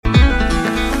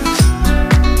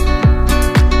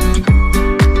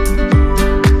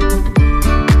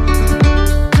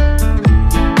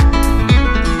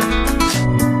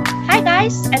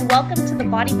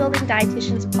Bodybuilding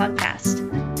Dietitians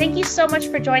podcast. Thank you so much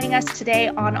for joining us today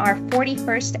on our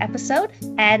 41st episode.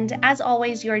 And as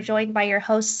always, you're joined by your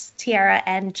hosts, Tiara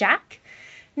and Jack.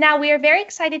 Now, we are very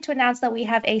excited to announce that we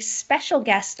have a special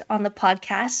guest on the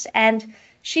podcast, and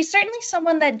she's certainly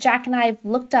someone that Jack and I have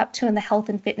looked up to in the health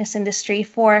and fitness industry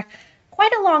for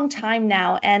quite a long time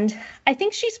now. And I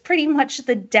think she's pretty much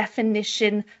the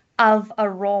definition of a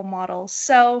role model.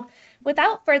 So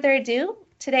without further ado,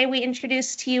 today we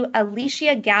introduce to you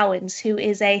Alicia Gowans, who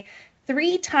is a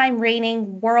 3-time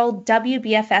reigning world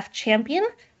WBFF champion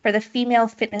for the female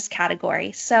fitness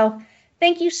category. So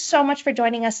thank you so much for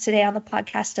joining us today on the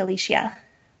podcast, Alicia.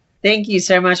 Thank you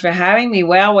so much for having me.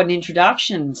 Wow, what an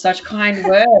introduction. Such kind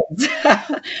words.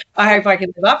 I hope I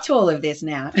can live up to all of this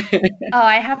now.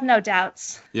 I have no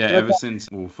doubts. Yeah, ever since,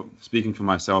 speaking for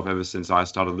myself, ever since I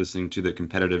started listening to the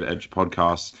Competitive Edge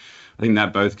podcast, I think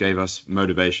that both gave us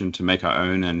motivation to make our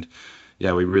own. And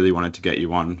yeah, we really wanted to get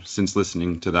you on since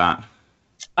listening to that.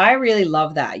 I really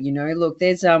love that. Look,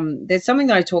 there's something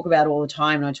that I talk about all the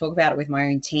time, and I talk about it with my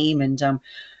own team,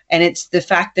 and it's the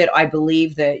fact that I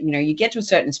believe that, you get to a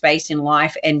certain space in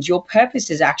life and your purpose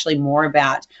is actually more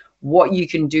about what you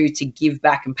can do to give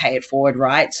back and pay it forward,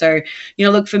 right? So,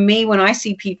 look, for me, when I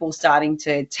see people starting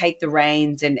to take the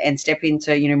reins and step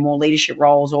into, more leadership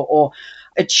roles or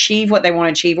achieve what they want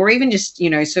to achieve, or even just,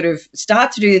 sort of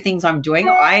start to do the things I'm doing,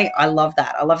 I love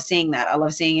that. I love seeing that. I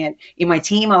love seeing it in my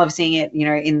team. I love seeing it,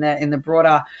 in the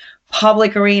broader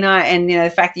public arena, and the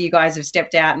fact that you guys have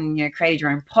stepped out and created your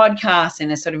own podcast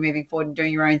and are sort of moving forward and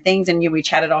doing your own things. And we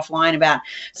chatted offline about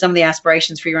some of the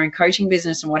aspirations for your own coaching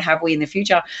business and what have we in the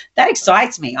future. That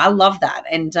excites me. I love that.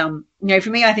 And for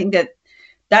me, I think that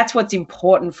that's what's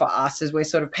important for us as we're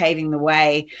sort of paving the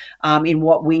way in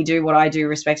what we do, what I do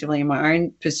respectively in my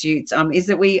own pursuits, is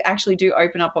that we actually do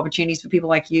open up opportunities for people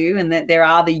like you, and that there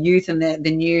are the youth and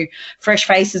the new fresh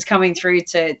faces coming through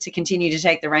to continue to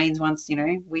take the reins once,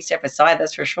 we step aside,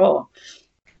 that's for sure.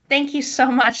 Thank you so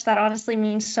much. That honestly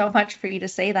means so much for you to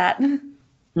say that.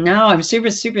 No, I'm super,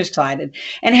 super excited.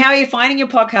 And how are you finding your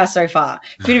podcast so far?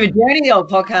 It's a bit of a journey, the old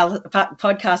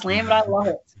podcast land, but I love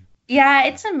it. Yeah,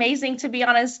 it's amazing, to be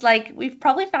honest. Like, we've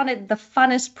probably found it the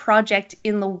funnest project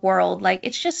in the world. Like,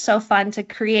 it's just so fun to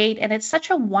create, and it's such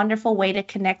a wonderful way to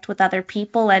connect with other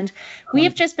people. And we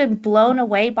have just been blown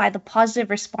away by the positive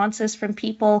responses from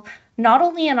people, not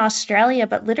only in Australia,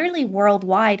 but literally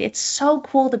worldwide. It's so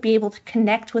cool to be able to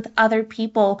connect with other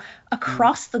people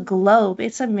across the globe.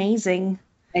 It's amazing.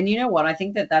 And you know what? I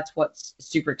think that that's what's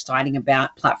super exciting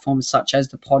about platforms such as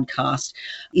the podcast,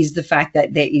 is the fact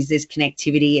that there is this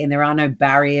connectivity and there are no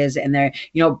barriers, and there,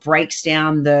 it breaks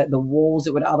down the walls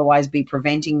that would otherwise be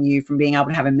preventing you from being able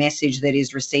to have a message that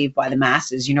is received by the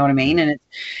masses. You know what I mean? And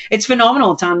it's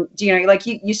phenomenal.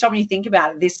 You stop and you think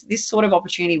about it. This sort of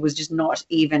opportunity was just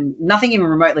nothing even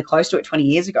remotely close to it 20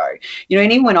 years ago.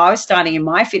 And even when I was starting in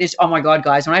my fitness, oh my God,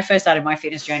 guys, when I first started my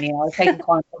fitness journey, I was taking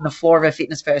clients on the floor of a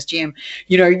fitness first gym.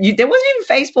 There wasn't even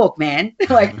Facebook, man.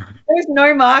 Like, there was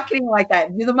no marketing like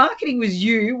that. The marketing was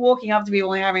you walking up to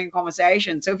people and having a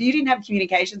conversation. So if you didn't have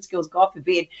communication skills, God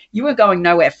forbid, you were going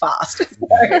nowhere fast. So,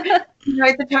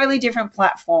 it's a totally different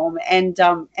platform. And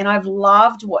I've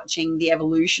loved watching the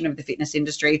evolution of the fitness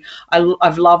industry.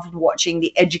 I've loved watching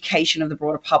the education of the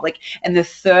broader public and the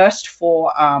thirst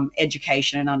for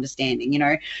education and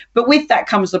understanding, But with that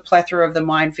comes the plethora of the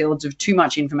minefields of too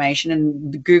much information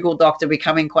and the Google doctor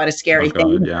becoming quite a scary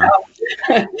thing. Yeah.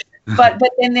 But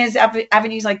then there's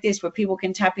avenues like this where people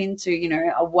can tap into,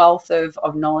 a wealth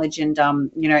of knowledge and,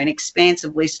 an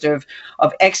expansive list of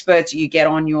experts you get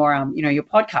on your, your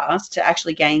podcast to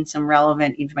actually gain some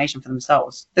relevant information for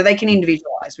themselves that they can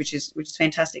individualize, which is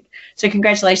fantastic. So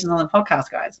congratulations on the podcast,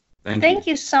 guys. Thank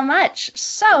you so much.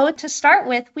 So to start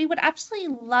with, we would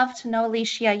absolutely love to know,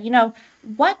 Alicia,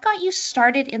 what got you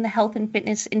started in the health and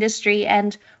fitness industry,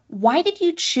 and why did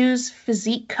you choose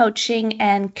physique coaching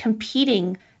and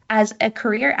competing as a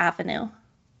career avenue?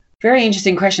 Very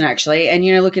interesting question, actually. And,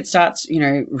 look, it starts,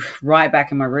 right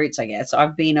back in my roots, I guess.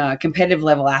 I've been a competitive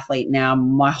level athlete now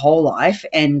my whole life.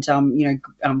 And,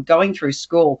 going through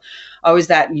school, I was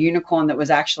that unicorn that was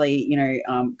actually,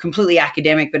 completely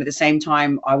academic. But at the same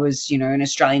time, I was, an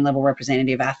Australian level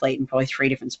representative athlete in probably 3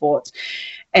 different sports.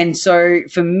 And so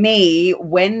for me,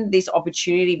 when this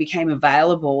opportunity became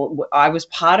available, I was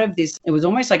part of this. It was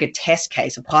almost like a test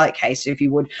case, a pilot case, if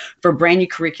you would, for a brand new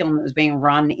curriculum that was being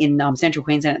run in Central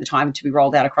Queensland at the time to be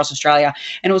rolled out across Australia.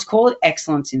 And it was called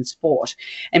Excellence in Sport.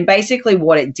 And basically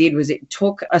what it did was it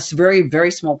took a very,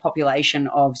 very small population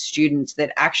of students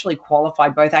that actually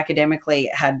qualified, both academically,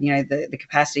 had, the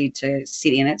capacity to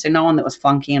sit in it. So no one that was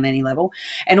flunking on any level,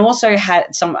 and also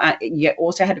had some, you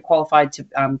also had to qualify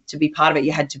to be part of it.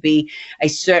 You had to be a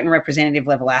certain representative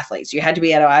level athlete. So you had to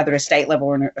be at either a state level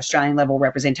or an Australian level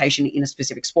representation in a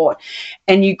specific sport.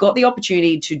 And you got the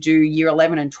opportunity to do year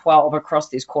 11 and 12 across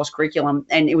this course curriculum.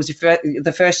 And it was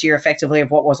the first year effectively of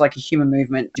what was like a human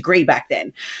movement degree back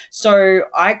then. So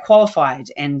I qualified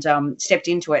and stepped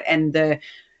into it.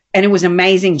 And it was an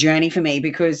amazing journey for me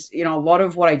because, a lot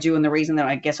of what I do, and the reason that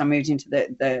I guess I moved into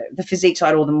the physique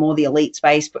side, or the more the elite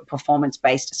space, but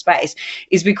performance-based space,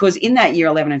 is because in that year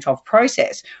 11 and 12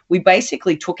 process, we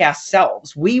basically took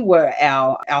ourselves. We were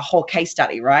our whole case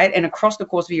study, right? And across the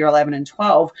course of year 11 and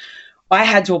 12, I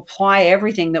had to apply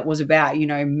everything that was about,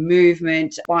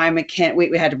 movement, biomechanics.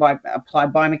 We had to apply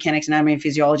biomechanics, anatomy and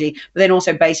physiology, but then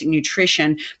also basic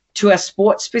nutrition to a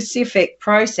sport-specific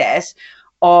process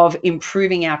of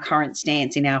improving our current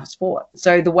stance in our sport.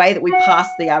 So the way that we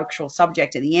passed the actual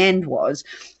subject at the end was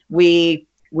we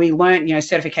learned,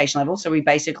 certification level. So we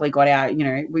basically got our,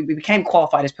 we became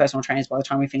qualified as personal trainers by the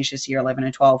time we finished this year 11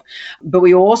 and 12. But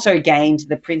we also gained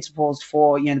the principles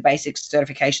for, the basic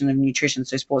certification of nutrition,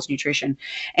 so sports nutrition.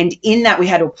 And in that, we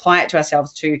had to apply it to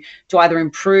ourselves to either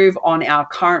improve on our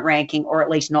current ranking or at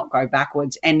least not go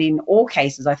backwards. And in all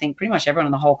cases, I think pretty much everyone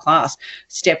in the whole class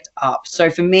stepped up. So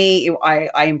for me,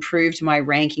 I improved my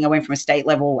ranking. I went from a state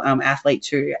level athlete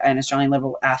to an Australian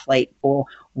level athlete for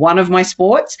one of my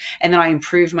sports, and then I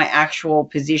improved my actual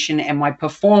position and my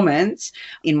performance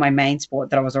in my main sport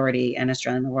that I was already an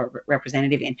Australian level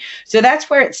representative in. So that's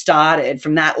where it started,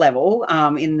 from that level,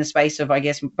 in the space of, I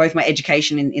guess, both my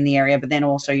education in the area, but then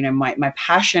also, my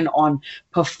passion on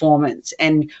performance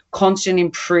and constant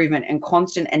improvement and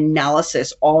constant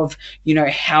analysis of,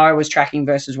 how I was tracking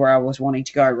versus where I was wanting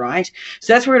to go, right?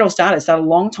 So that's where it all started. It started a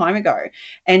long time ago.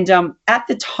 And at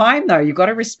the time, though, you've got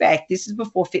to respect, this is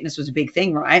before fitness was a big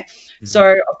thing, right? Mm-hmm.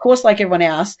 So, of course, like everyone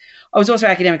else, I was also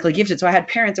academically gifted. So I had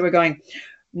parents that were going,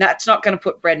 no, it's not going to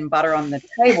put bread and butter on the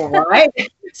table, right?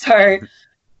 So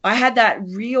I had that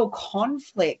real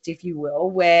conflict, if you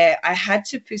will, where I had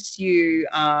to pursue,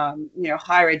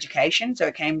 higher education. So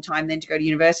it came time then to go to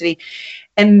university.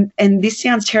 And this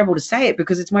sounds terrible to say it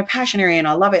because it's my passion area and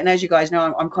I love it. And as you guys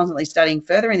know, I'm constantly studying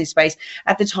further in this space.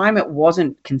 At the time, it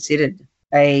wasn't considered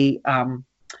a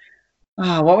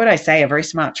what would I say, a very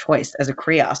smart choice as a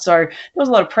career. So there was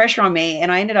a lot of pressure on me,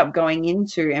 and I ended up going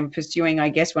into and pursuing, I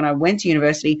guess, when I went to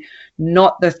university,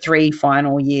 not the 3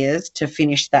 final years to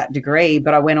finish that degree,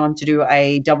 but I went on to do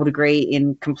a double degree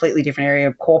in completely different area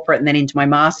of corporate, and then into my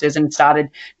master's, and started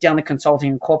down the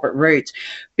consulting and corporate route,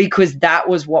 because that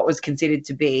was what was considered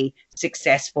to be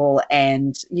successful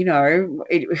and,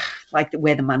 like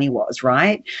where the money was,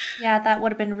 right? Yeah, that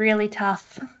would have been really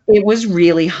tough. It was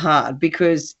really hard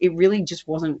because it really just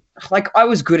wasn't, like, I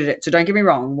was good at it. So don't get me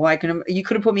wrong. Like, you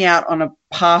could have put me out on a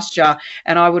pasture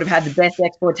and I would have had the best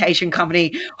exploitation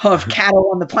company of cattle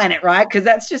on the planet, right? Because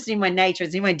that's just in my nature.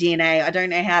 It's in my DNA. I don't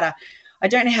know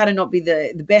how to not be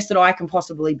the best that I can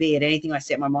possibly be at anything I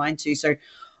set my mind to. So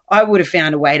I would have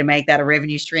found a way to make that a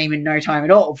revenue stream in no time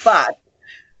at all. But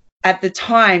at the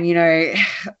time,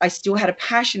 I still had a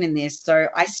passion in this. So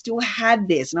I still had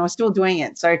this and I was still doing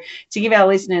it. So to give our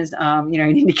listeners, an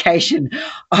indication,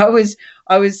 I was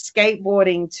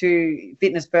skateboarding to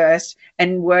Fitness First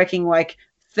and working like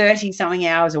 30 something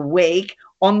hours a week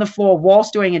on the floor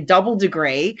whilst doing a double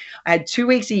degree. I had 2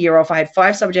 weeks a year off. I had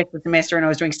 5 subjects a semester and I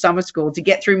was doing summer school to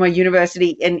get through my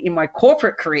university and in my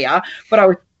corporate career. But I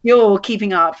was still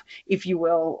keeping up, if you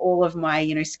will, all of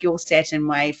my, skill set and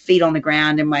my feet on the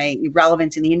ground and my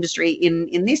relevance in the industry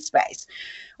in this space.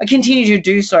 I continued to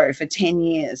do so for 10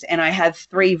 years, and I had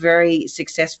 3 very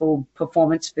successful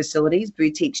performance facilities,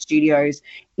 boutique studios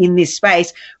in this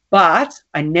space, but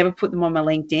I never put them on my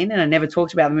LinkedIn and I never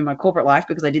talked about them in my corporate life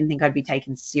because I didn't think I'd be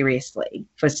taken seriously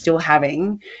for still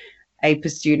having a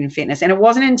pursuit in fitness. And it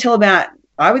wasn't until about,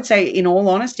 I would say, in all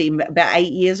honesty, about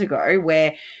 8 years ago,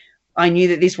 where I knew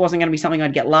that this wasn't going to be something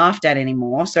I'd get laughed at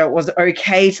anymore. So it was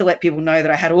okay to let people know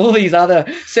that I had all these other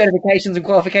certifications and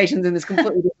qualifications in this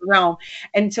completely different realm,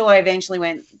 until I eventually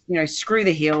went, screw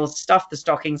the heels, stuff the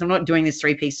stockings. I'm not doing this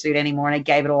 3-piece suit anymore. And I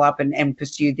gave it all up and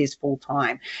pursued this full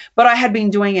time. But I had been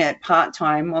doing it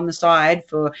part-time on the side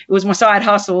it was my side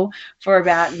hustle for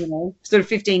about, sort of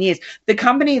 15 years. The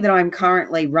company that I'm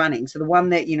currently running, so the one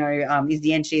that, is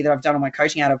the entity that I've done all my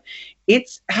coaching out of,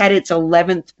 it's had its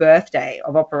 11th birthday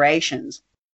of operations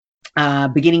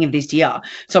beginning of this year.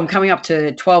 So I'm coming up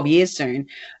to 12 years soon.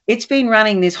 It's been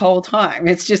running this whole time.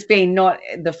 It's just been not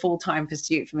the full-time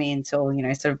pursuit for me until,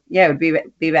 it would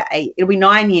be about 8. It'll be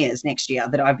 9 years next year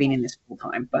that I've been in this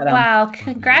full-time. But wow,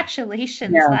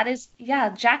 congratulations. Yeah. That is,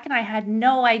 Jack and I had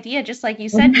no idea, just like you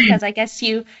said, because I guess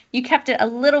you kept it a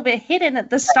little bit hidden at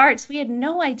the start. So we had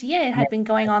no idea it had been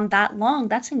going on that long.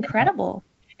 That's incredible.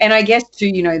 And I guess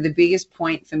too, the biggest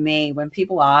point for me when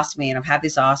people ask me, and I've had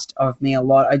this asked of me a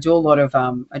lot, I do a lot of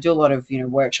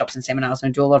workshops and seminars, and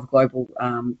I do a lot of global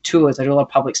tours. I do a lot of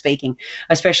public speaking,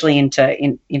 especially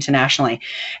internationally.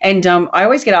 And I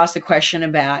always get asked the question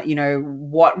about,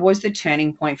 what was the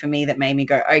turning point for me that made me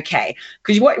go, okay,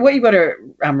 because what you've got to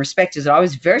respect is that I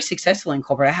was very successful in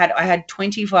corporate. I had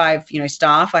 25,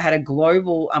 staff. I had a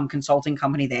global consulting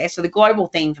company there. So the global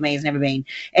thing for me has never been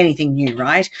anything new,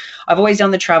 right? I've always done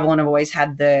the travel, and I've always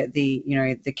had the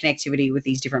connectivity with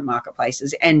these different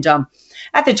marketplaces. And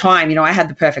at the time, I had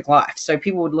the perfect life. So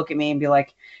people would look at me and be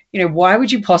like, why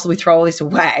would you possibly throw all this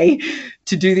away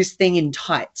to do this thing in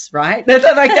tights, right? That's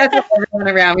what everyone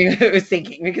around me was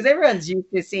thinking, because everyone's used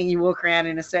to seeing you walk around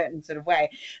in a certain sort of way.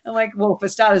 I'm like, well, for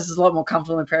starters, it's a lot more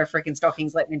comfortable than a pair of freaking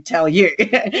stockings, let me tell you.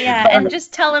 Yeah, and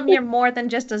just tell them you're more than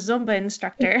just a Zumba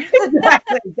instructor.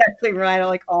 Exactly right. I'm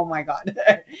like, oh my God.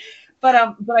 But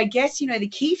I guess, the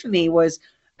key for me was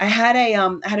I had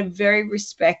a very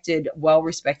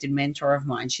well-respected mentor of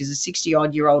mine. She's a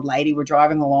 60-odd-year-old lady. We're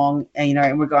driving along,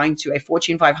 and we're going to a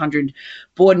Fortune 500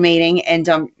 board meeting, and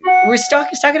we're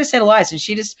stuck at a set of lights, and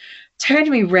she just turned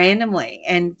to me randomly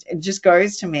and just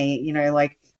goes to me,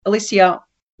 like, Alicia,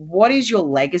 what is your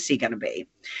legacy going to be?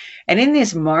 And in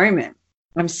this moment,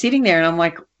 I'm sitting there and I'm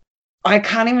like, I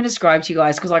can't even describe to you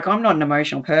guys, because, like, I'm not an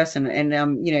emotional person,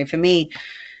 and for me,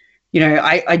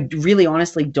 I really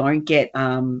honestly don't get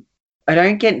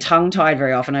tongue-tied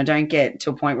very often. I don't get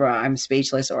to a point where I'm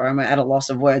speechless or I'm at a loss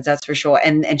of words, that's for sure.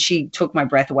 And she took my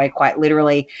breath away quite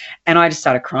literally, and I just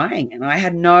started crying, and I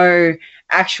had no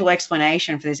actual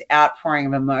explanation for this outpouring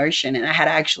of emotion. And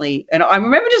I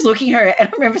remember just looking at her, and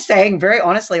I remember saying very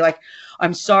honestly, like,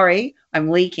 I'm sorry, I'm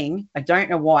leaking. I don't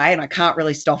know why, and I can't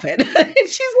really stop it. And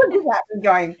she's looking at me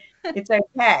going, it's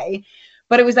okay.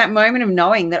 But it was that moment of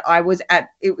knowing that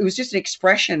it was just an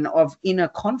expression of inner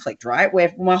conflict, right?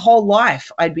 Where my whole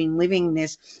life I'd been living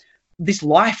this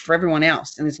life for everyone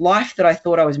else, and this life that I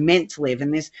thought I was meant to live,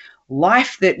 and this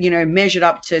life that, measured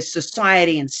up to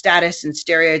society and status and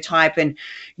stereotype and,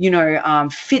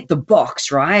 fit the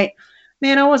box, right?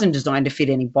 Man, I wasn't designed to fit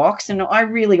any box. And I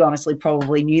really honestly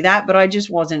probably knew that, but I just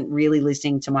wasn't really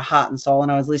listening to my heart and soul.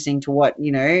 And I was listening to what,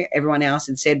 everyone else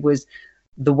had said was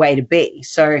the way to be.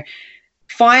 So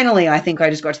finally, I think I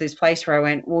just got to this place where I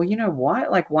went, well, you know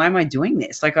what? Like, why am I doing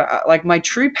this? Like my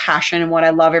true passion and what I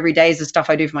love every day is the stuff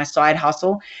I do for my side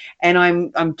hustle. And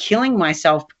I'm killing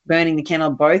myself, burning the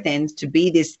candle at both ends to be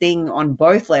this thing on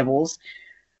both levels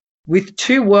with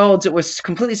two worlds that was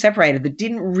completely separated, that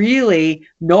didn't really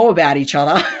know about each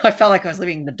other. I felt like I was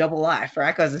living the double life,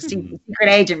 right? I was a secret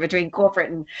agent between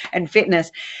corporate and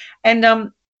fitness.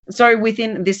 And so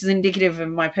this is indicative of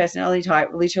my personality type.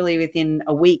 Literally within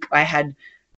a week, I had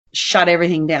shut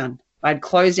everything down. I'd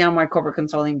closed down my corporate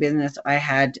consulting business. I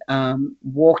had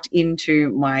walked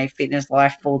into my fitness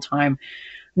life full time,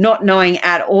 not knowing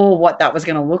at all what that was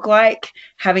going to look like,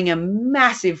 having a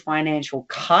massive financial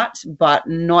cut, but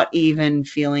not even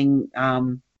feeling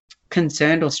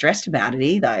concerned or stressed about it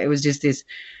either. It was just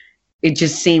it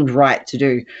just seemed right to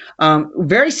do.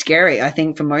 Very scary, I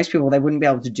think, for most people. They wouldn't be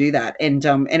able to do that. And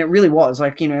it really was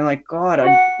God,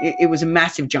 it was a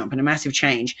massive jump and a massive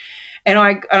change. And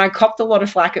I copped a lot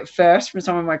of flack at first from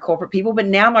some of my corporate people, but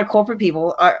now my corporate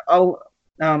people, I'll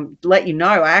let you know,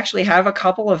 I actually have a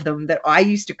couple of them that I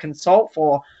used to consult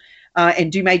for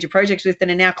and do major projects with that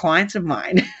are now clients of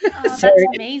mine. Oh, that's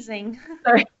amazing.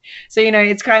 So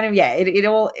it's kind of, it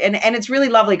all, and it's really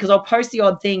lovely because I'll post the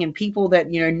odd thing and people that,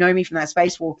 know me from that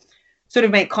space will sort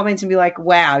of make comments and be like,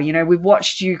 wow, we've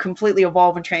watched you completely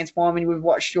evolve and transform, and we've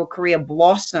watched your career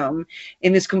blossom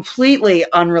in this completely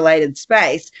unrelated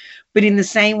space. but in the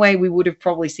same way we would have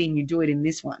probably seen you do it in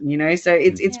this one, you know. So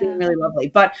it's been really lovely.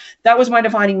 But that was my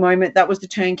defining moment. That was the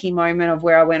turnkey moment of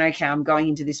where I went, okay, I'm going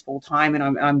into this full time, and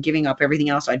I'm giving up everything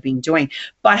else I'd been doing.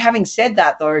 But having said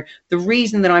that, though, the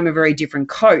reason that I'm a very different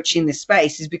coach in this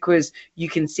space is because you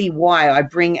can see why. I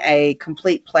bring a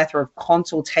complete plethora of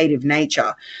consultative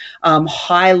nature,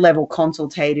 high level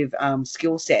consultative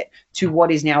skill set to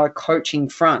what is now a coaching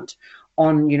front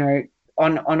on, you know,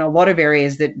 on a lot of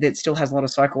areas that still has a lot of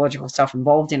psychological stuff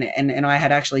involved in it. And I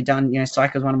had actually done, you know,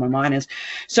 psych as one of my minors.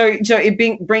 So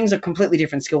it brings a completely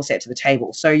different skill set to the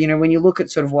table. So, you know, when you look at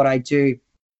sort of what I do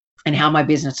and how my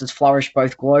business has flourished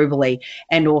both globally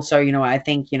and also, you know, I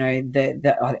think, you know,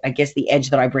 I guess the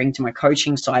edge that I bring to my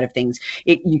coaching side of things,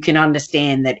 you can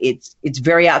understand that it's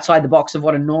very outside the box of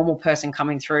what a normal person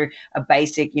coming through a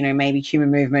basic, you know, maybe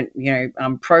human movement, you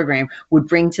know, program would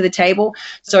bring to the table.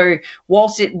 So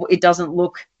whilst it doesn't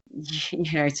look,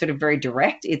 you know, sort of very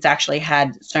direct, it's actually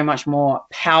had so much more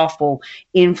powerful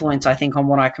influence, I think, on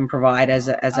what I can provide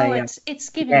it's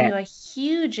given you a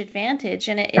huge advantage,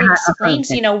 and it explains,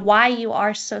 you know, why you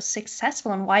are so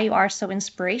successful and why you are so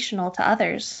inspirational to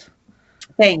others.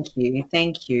 Thank you.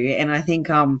 And I think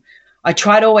I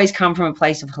try to always come from a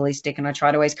place of holistic, and I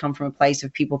try to always come from a place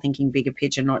of people thinking bigger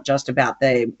picture, not just about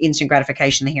the instant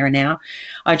gratification, the here and now.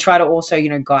 I try to also, you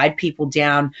know, guide people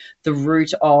down the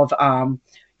route of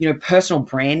you know, personal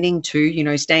branding too, you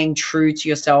know, staying true to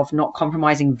yourself, not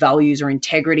compromising values or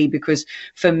integrity. Because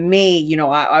for me, you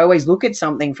know, I always look at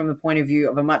something from the point of view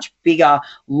of a much bigger,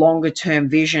 longer term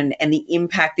vision and the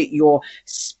impact that your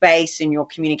space and your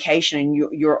communication and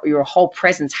your whole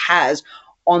presence has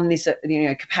on this, you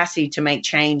know, capacity to make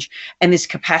change and this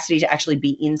capacity to actually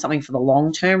be in something for the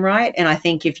long term, right? And I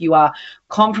think if you are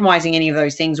compromising any of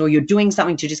those things, or you're doing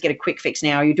something to just get a quick fix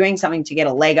now, or you're doing something to get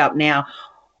a leg up now,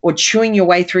 or chewing your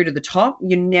way through to the top,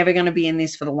 you're never going to be in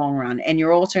this for the long run. And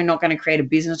you're also not going to create a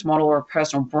business model or a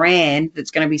personal brand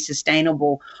that's going to be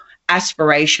sustainable,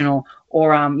 aspirational,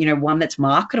 or you know, one that's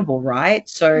marketable, right?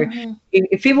 So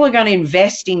if people are going to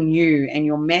invest in you and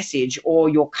your message or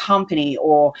your company,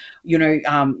 or you know,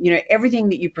 everything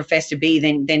that you profess to be,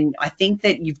 then I think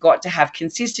that you've got to have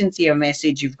consistency of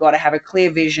message. You've got to have a clear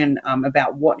vision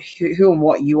about who and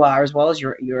what you are, as well as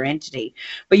your entity.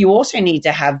 But you also need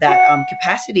to have that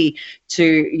capacity to,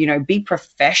 you know, be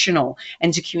professional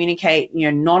and to communicate, you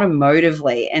know,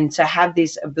 non-emotively, and to have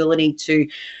this ability to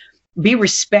be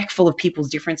respectful of people's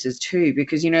differences too,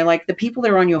 because, you know, like the people that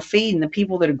are on your feed and the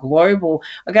people that are global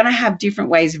are going to have different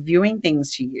ways of viewing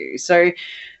things to you. So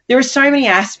there are so many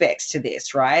aspects to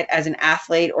this, right, as an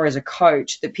athlete or as a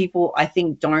coach, that people, I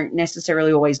think, don't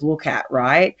necessarily always look at,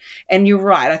 right? And you're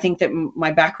right. I think that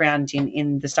my background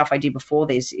in the stuff I did before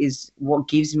this is what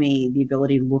gives me the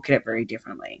ability to look at it very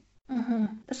differently.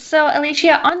 So,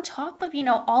 Alicia, on top of, you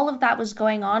know, all of that was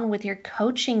going on with your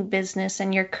coaching business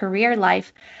and your career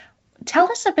life,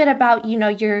 tell us a bit about, you know,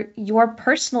 your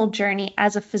personal journey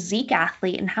as a physique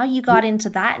athlete and how you got into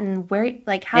that, and where,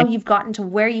 like, how you've gotten to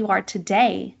where you are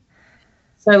today.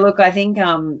 So look, I think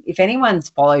if anyone's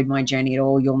followed my journey at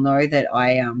all, you'll know that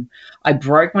I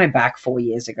broke my back 4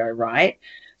 years ago, right?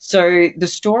 So the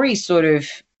story sort of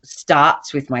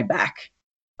starts with my back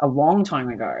a long time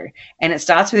ago, and it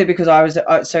starts with it because I was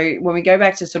so when we go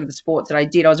back to sort of the sports that I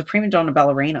did, I was a prima donna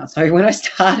ballerina. So when I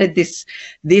started this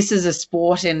as a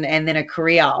sport and then a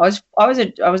career, I was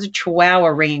a chihuahua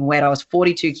wringing wet. I was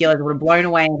 42 kilos. I would have blown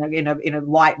away in a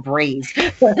light breeze.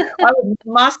 I was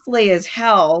muscly as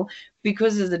hell,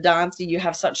 because as a dancer you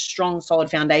have such strong,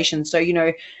 solid foundations. So, you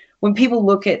know, when people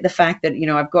look at the fact that, you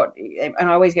know, I've got, and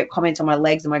I always get comments on my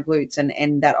legs and my glutes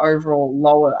and that overall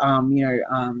lower,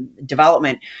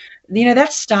 development, you know,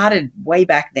 that started way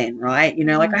back then, right? You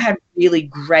know, like I had really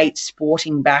great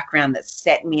sporting background that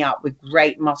set me up with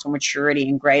great muscle maturity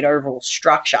and great overall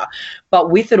structure.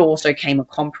 But with it also came a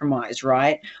compromise,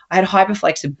 right? I had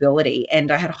hyperflexibility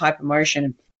and I had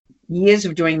hypermotion. Years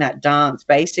of doing that dance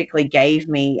basically gave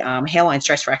me hairline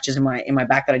stress fractures in my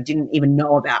back that I didn't even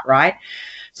know about, right?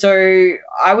 So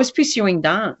I was pursuing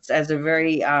dance as a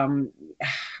very,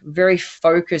 very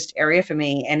focused area for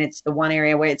me, and it's the one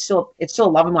area where it's still a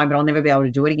love of mine, but I'll never be able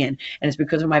to do it again, and it's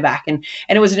because of my back. And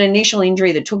it was an initial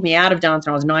injury that took me out of dance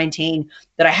when I was 19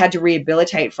 that I had to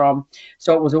rehabilitate from.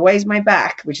 So it was always my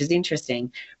back, which is interesting,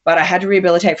 but I had to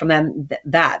rehabilitate from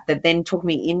that then took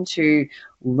me into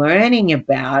learning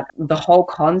about the whole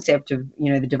concept of,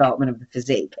 you know, the development of the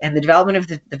physique and the development of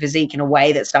the physique in a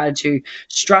way that started to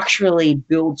structurally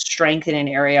build strength in an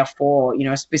area for, you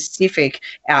know, a specific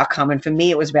outcome. And for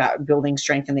me, it was about building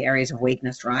strength in the areas of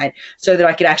weakness, right? So that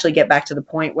I could actually get back to the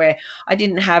point where I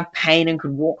didn't have pain and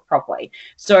could walk properly.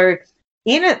 So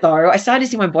in it though, I started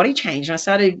to see my body change, and I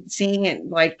started seeing it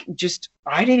like just,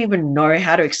 I didn't even know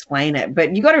how to explain it.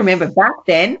 But you got to remember, back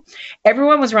then,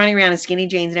 everyone was running around in skinny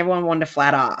jeans and everyone wanted a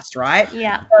flat ass, right?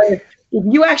 Yeah. So if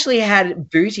you actually had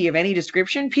booty of any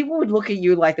description, people would look at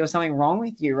you like there was something wrong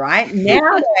with you, right?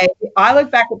 Nowadays, I look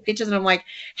back at pictures and I'm like,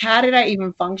 how did I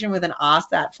even function with an ass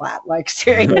that flat? Like,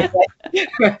 seriously.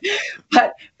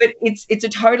 but it's a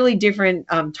totally different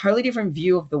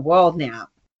view of the world now.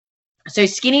 So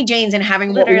skinny jeans and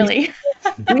having literally.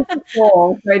 We used to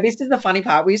call, so this is the funny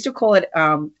part, we used to call it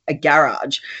a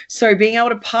garage. So being able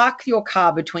to park your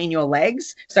car between your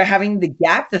legs, so having the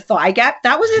gap, the thigh gap,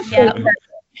 that was a thing.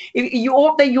 You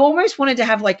almost wanted to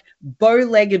have like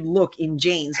bow-legged look in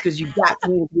jeans because your gaps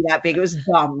needed to be that big. It was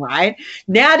dumb, right?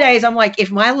 Nowadays, I'm like,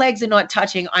 if my legs are not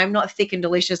touching, I'm not thick and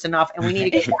delicious enough, and we need to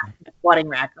get back to the squatting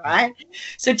rack, right?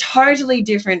 So totally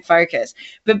different focus.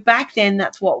 But back then,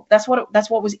 that's what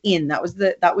was in. That was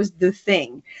the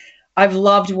thing. I've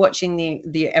loved watching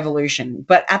the evolution,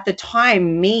 but at the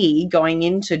time, me going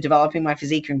into developing my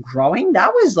physique and growing,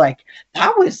 that was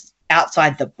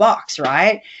outside the box,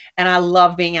 right? And I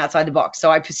love being outside the box, so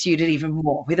I pursued it even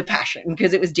more with a passion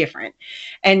because it was different.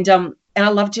 And I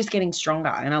love just getting stronger,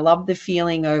 and I love the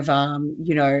feeling of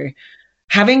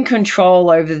having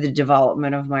control over the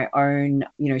development of my own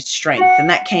strength, and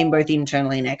that came both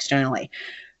internally and externally.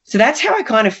 So that's how I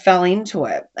kind of fell into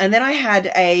it. And then I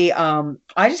had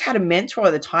I just had a mentor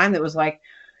at the time that was like,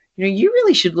 you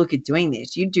really should look at doing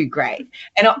this. You'd do great.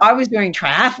 And I was doing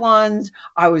triathlons.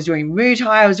 I was doing Muay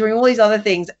Thai. I was doing all these other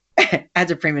things as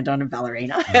a prima donna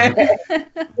ballerina.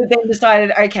 But then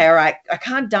decided, okay, all right, I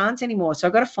can't dance anymore. So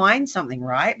I've got to find something,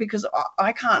 right? Because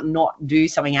I can't not do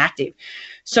something active.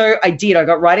 So I did. I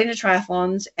got right into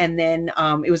triathlons. And then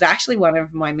it was actually one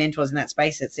of my mentors in that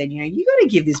space that said, you got to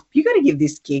give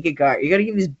this gig a go. You got to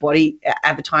give this body,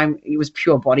 at the time, it was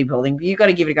pure bodybuilding, but you got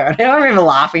to give it a go. And I remember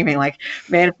laughing, being like,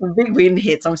 man, if a big wind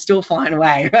hits, I'm still flying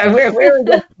away. Where is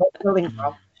that bodybuilding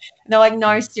from? And they're like,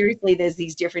 no, seriously, there's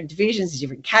these different divisions, these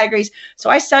different categories. So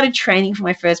I started training for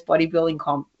my first bodybuilding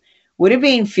comp. Would have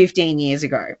been 15 years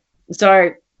ago.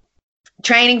 So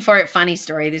training for it, funny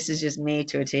story, this is just me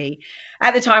to a T.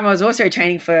 At the time, I was also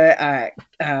training for,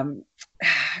 God,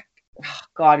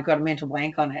 I've got a mental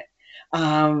blank on it.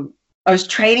 I was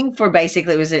training for,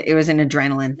 basically, it was an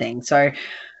adrenaline thing. So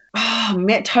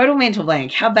total mental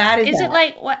blank. How bad is that? Is it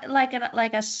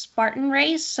like a Spartan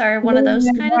race or one of those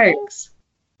kind of things?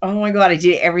 Oh my God, I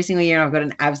did it every single year and I've got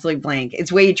an absolute blank.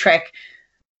 It's where you trek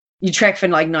for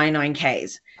like 99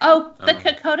 Ks. Oh, the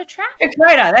Kokoda track?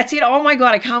 Kokoda, that's it. Oh my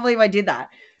God, I can't believe I did that.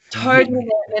 Totally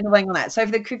mental blank on that. So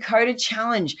for the Kokoda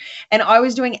challenge, and I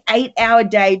was doing 8-hour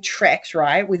day treks,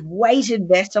 right, with weighted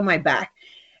vests on my back.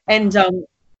 And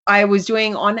I was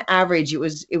doing, on average, I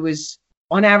was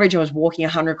walking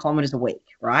 100 kilometers a week,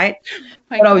 right?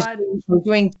 But I was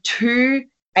doing 2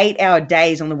 8-hour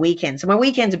days on the weekends. So my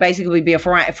weekends would basically be a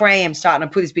 4 a.m. start, and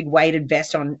I'd put this big weighted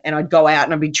vest on and I'd go out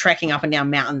and I'd be trekking up and down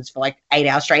mountains for like 8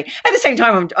 hours straight. At the same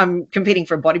time, I'm competing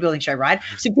for a bodybuilding show, right?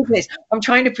 So look at this. I'm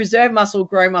trying to preserve muscle,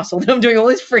 grow muscle, and I'm doing all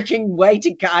this freaking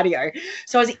weighted cardio.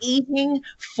 So I was eating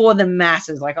for the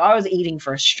masses. Like I was eating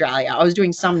for Australia. I was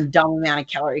doing some dumb amount of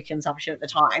calorie consumption at the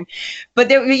time.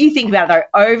 But you think about it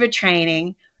though,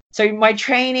 overtraining. So my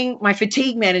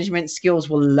fatigue management skills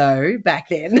were low back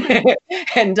then,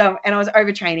 and I was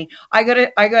overtraining. I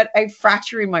got a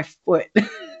fracture in my foot.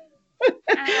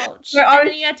 Ouch! So and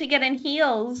then you had to get in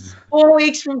heels. 4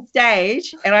 weeks from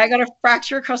stage, and I got a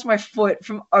fracture across my foot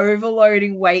from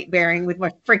overloading weight bearing with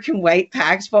my freaking weight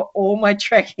packs for all my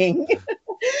trekking.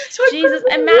 So Jesus,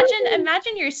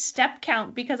 imagine your step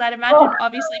count, because I'd imagine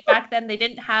obviously back then they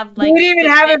didn't have like. We didn't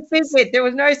even have a Fitbit. There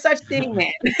was no such thing,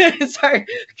 man. So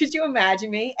could you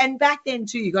imagine me? And back then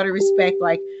too, you got to respect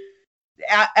like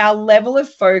our level of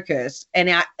focus and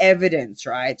our evidence,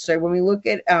 right? So when we look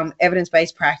at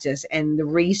evidence-based practice and the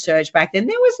research back then,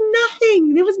 there was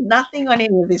nothing on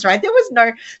any of this, right? There was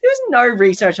no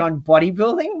research on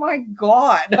bodybuilding. My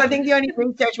God, I think the only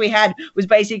research we had was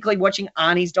basically watching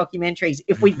Arnie's documentaries,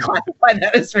 if we classify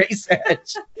that as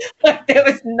research. Like, there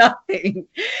was nothing.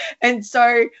 And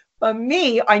so for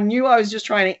me, I knew I was just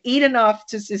trying to eat enough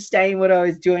to sustain what I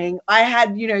was doing. I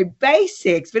had,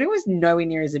 basics, but it was nowhere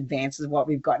near as advanced as what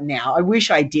we've got now. I wish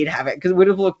I did have it because it would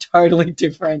have looked totally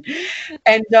different.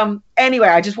 And anyway,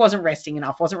 I just wasn't resting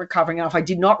enough, wasn't recovering enough. I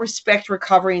did not respect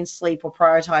recovery and sleep or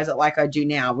prioritize it like I do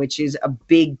now, which is a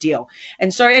big deal.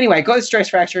 And so anyway, got a stress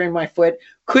fracture in my foot,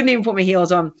 couldn't even put my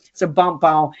heels on. So bump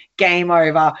bowl, game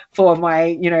over for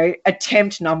my,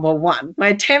 attempt number 1. My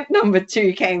attempt number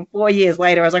 2 came 4 years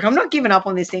later. I was like, I'm not giving up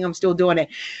on this thing. I'm still doing it.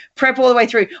 Prep all the way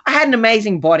through. I had an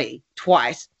amazing body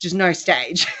twice, just no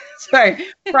stage. So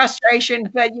frustration,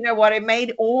 but you know what? It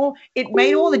made all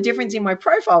the difference in my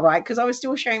profile, right? Because I was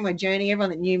still sharing my journey. Everyone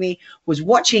that knew me was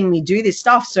watching me do this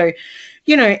stuff. So,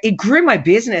 it grew my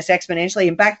business exponentially.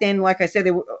 And back then, like I said,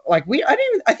 there were I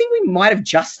think we might have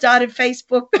just started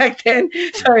Facebook back then.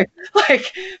 So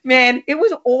man, it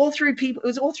was all through people. It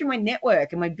was all through my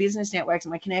network and my business networks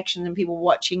and my connections and people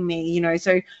watching me,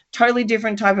 so totally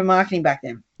different type of marketing back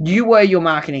then. You were your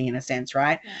marketing in a sense,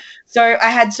 right? Yeah. So I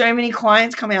had so many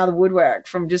clients come out of the woodwork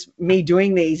from just me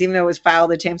doing these, even though it was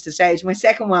failed attempts to stage. My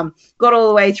second one got all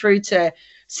the way through to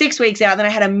 6 weeks out. Then I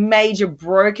had a major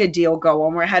broker deal go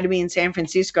on where I had to be in San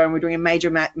Francisco and we're doing a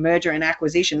major merger and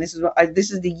acquisition. This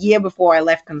is the year before I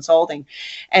left consulting.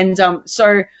 And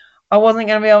so I wasn't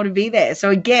going to be able to be there. So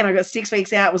again, I got 6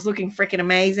 weeks out, was looking freaking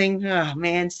amazing. Oh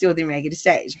man, still didn't make it to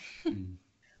stage.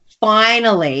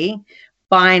 Finally,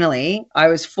 I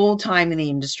was full-time in the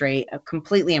industry,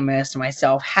 completely immersed in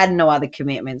myself, had no other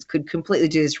commitments, could completely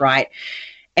do this right.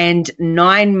 And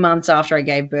 9 months after I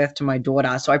gave birth to my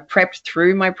daughter, so I prepped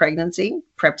through my pregnancy,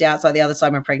 prepped outside the other side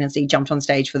of my pregnancy, jumped on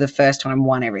stage for the first time,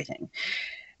 won everything.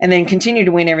 And then continued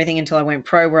to win everything until I went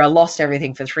pro, where I lost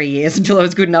everything for 3 years until I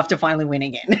was good enough to finally win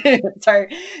again. So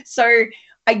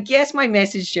I guess my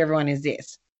message to everyone is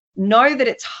this. Know that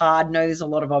it's hard. Know there's a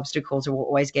lot of obstacles that will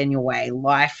always get in your way.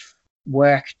 Life,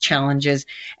 work, challenges,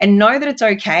 and know that it's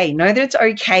okay. Know that it's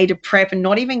okay to prep and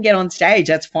not even get on stage.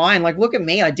 That's fine. Look at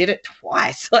me. I did it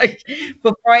twice,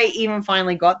 before I even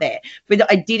finally got there. But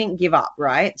I didn't give up,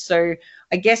 right? So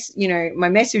I guess, my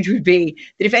message would be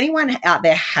that if anyone out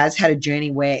there has had a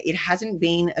journey where it hasn't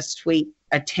been a sweet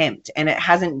attempt and it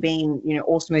hasn't been,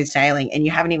 all smooth sailing and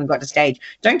you haven't even got to stage,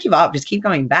 don't give up. Just keep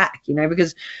going back,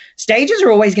 because stages are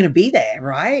always going to be there,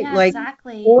 right? Yeah,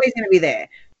 exactly. Always going to be there.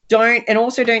 Don't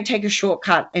take a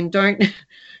shortcut and don't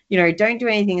do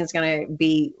anything that's going to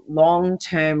be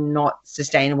long-term not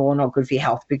sustainable or not good for your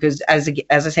health, because as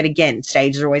I said, again,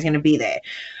 stages are always going to be there.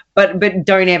 But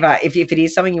don't ever, if it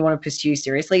is something you want to pursue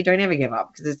seriously, don't ever give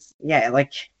up, because it's,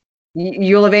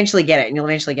 you'll eventually get it and you'll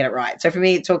eventually get it right. So for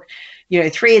me, it took,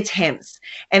 3 attempts.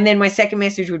 And then my second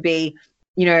message would be,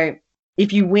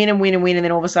 if you win and win and win, and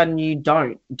then all of a sudden you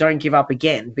don't give up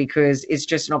again, because it's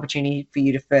just an opportunity for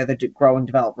you to further grow and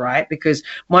develop, right? Because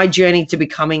my journey to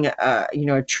becoming a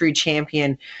true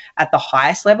champion at the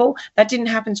highest level, that didn't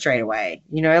happen straight away.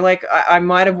 I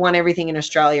might have won everything in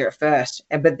Australia at first,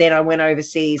 but then I went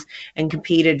overseas and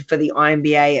competed for the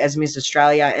IMBA as Miss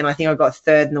Australia, and I think I got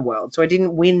 3rd in the world. So I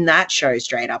didn't win that show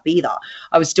straight up either.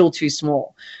 I was still too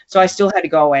small. So I still had to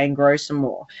go away and grow some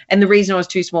more. And the reason I was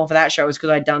too small for that show was because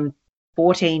I'd done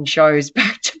 14 shows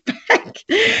back to back.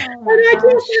 And I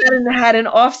just hadn't had an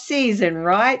off season,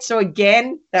 right? So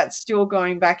again, that's still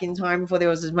going back in time before there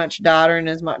was as much data and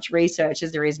as much research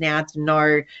as there is now to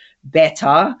know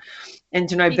better and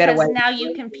to know better ways. Because now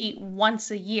you compete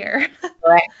once a year.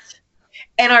 Correct.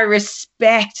 And I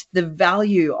respect the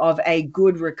value of a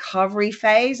good recovery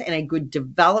phase and a good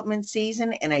development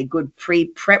season and a good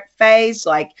pre-prep phase.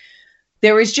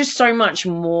 There is just so much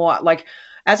more.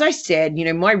 As I said,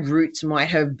 my roots might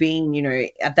have been,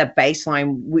 at that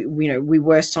baseline, we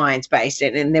were science-based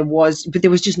and there was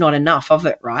just not enough of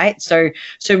it, right? So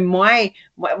my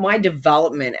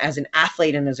development as an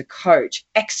athlete and as a coach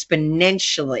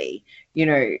exponentially,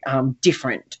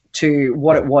 different to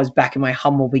what it was back in my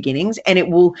humble beginnings.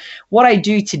 And what I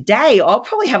do today, I'll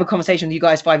probably have a conversation with you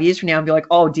guys 5 years from now and be like,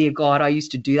 oh dear God, I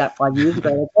used to do that 5 years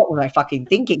ago. What was I fucking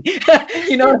thinking?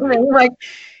 You know what I mean?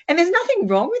 And there's nothing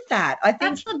wrong with that. I think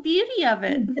that's the beauty of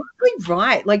it. Exactly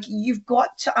right. You've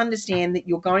got to understand that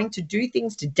you're going to do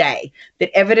things today that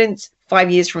evidence 5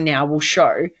 years from now will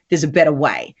show there's a better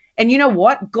way. And you know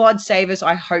what? God save us.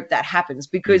 I hope that happens,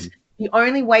 because the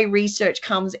only way research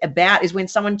comes about is when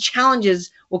someone challenges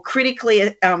or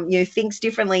critically, thinks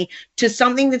differently to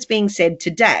something that's being said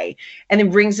today, and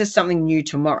then brings us something new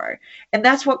tomorrow. And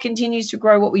that's what continues to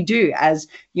grow what we do as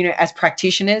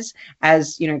practitioners,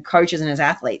 as, coaches and as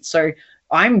athletes. So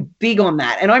I'm big on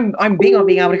that. And I'm big on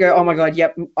being able to go, oh my God,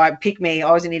 yep, pick me.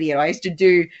 I was an idiot. I used to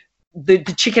do the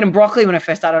chicken and broccoli when I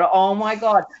first started. Oh my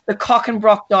God, the cock and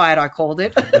brock diet, I called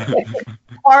it.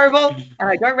 Horrible, and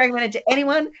I don't recommend it to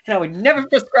anyone, and I would never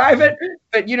prescribe it.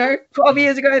 But 12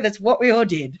 years ago, that's what we all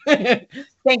did.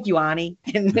 Thank you, Arnie.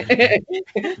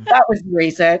 That was the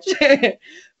research.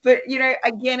 But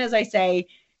again, as I say,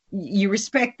 you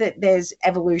respect that there's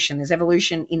evolution. There's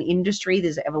evolution in industry.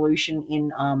 There's evolution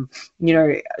in,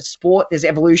 sport. There's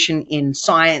evolution in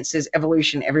science. There's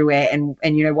evolution everywhere. And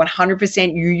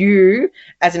 100% you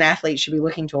as an athlete should be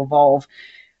looking to evolve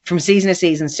from season to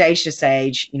season, stage to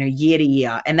stage, year to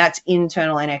year. And that's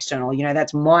internal and external.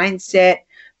 That's mindset.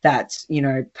 That's,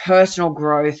 personal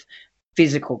growth,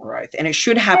 physical growth. And it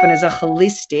should happen as a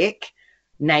holistic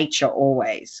nature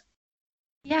always.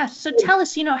 Yeah. So tell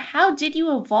us, how did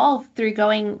you evolve through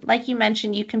going, like you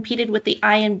mentioned, you competed with the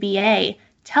INBA.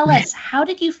 Tell us, how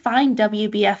did you find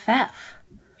WBFF?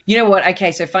 You know what?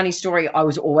 Okay, so funny story. I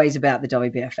was always about the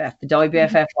WBFF. The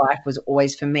WBFF life was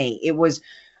always for me. It was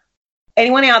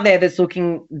anyone out there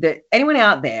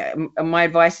my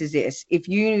advice is this. If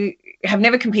you have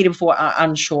never competed before, are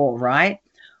unsure, right?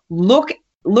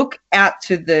 Look out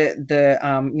to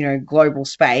the global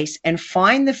space and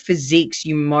find the physiques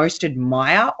you most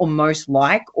admire or most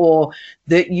like, or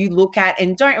that you look at,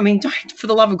 and don't, for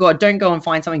the love of God, don't go and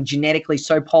find something genetically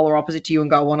so polar opposite to you and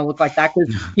go, I want to look like that,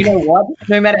 because you know what?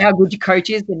 No matter how good your coach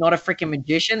is, they're not a freaking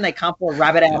magician. They can't pull a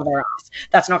rabbit out of their ass.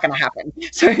 That's not going to happen.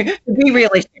 So be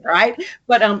realistic, right?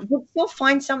 But still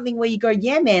find something where you go,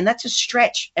 yeah, man, that's a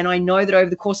stretch. And I know that over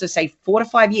the course of, say, 4 to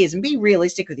 5 years, and be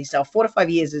realistic with yourself, 4 to 5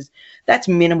 years that's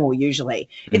minimal usually.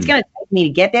 It's going to take me to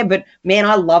get there, but man,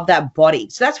 I love that body.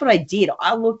 So that's what I did.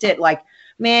 I looked at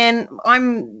man,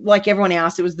 I'm like everyone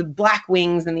else. It was the black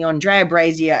wings and the Andrea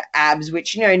Brazier abs,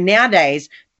 which, nowadays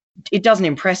it doesn't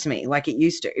impress me like it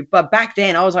used to. But back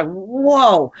then I was like,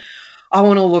 whoa, I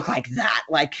want to look like that.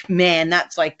 Like, man,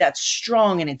 that's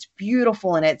strong and it's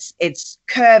beautiful and it's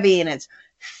curvy and it's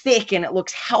thick and it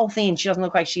looks healthy and she doesn't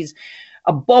look like she's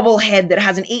a bobblehead that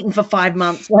hasn't eaten for 5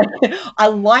 months. Like, I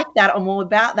like that. I'm all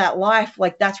about that life.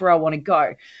 Like, that's where I want to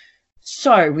go.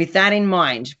 So with that in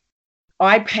mind,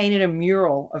 I painted a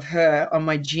mural of her on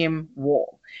my gym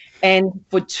wall. And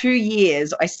for 2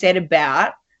 years, I set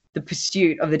about the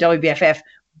pursuit of the WBFF.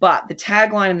 But the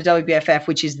tagline of the WBFF,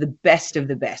 which is the best of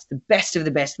the best, the best of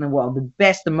the best in the world, the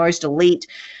best, the most elite,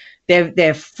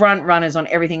 they're front runners on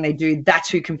everything they do. That's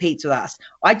who competes with us.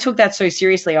 I took that so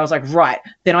seriously. I was like, right,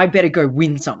 then I better go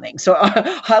win something. So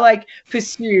I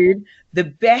pursued the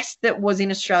best that was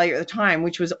in Australia at the time,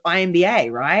 which was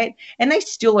INBA, right? And they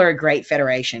still are a great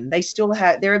federation.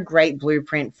 They're a great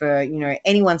blueprint for,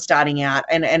 anyone starting out.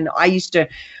 And I used to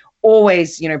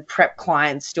always, prep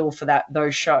clients still for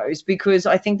those shows, because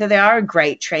I think that they are a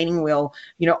great training wheel,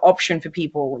 option for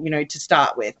people, to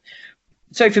start with.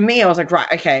 So for me, I was like, right,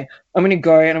 okay, I'm going to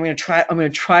go and I'm going to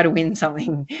try to win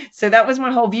something. So that was my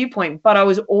whole viewpoint, but I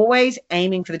was always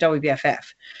aiming for the WBFF.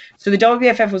 So the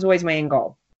WBFF was always my end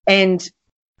goal. And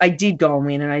I did go and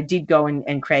win, and I did go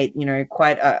and create,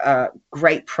 quite a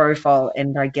great profile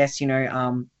and I guess,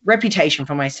 reputation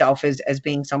for myself as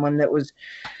being someone that was,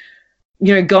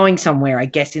 going somewhere, I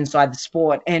guess, inside the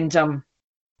sport. And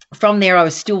from there, I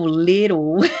was still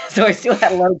little, so I still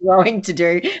had a lot of growing to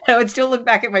do. And I would still look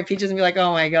back at my pictures and be like,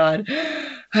 oh my God,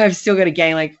 I've still got to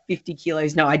gain like 50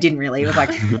 kilos. No, I didn't really. It was like,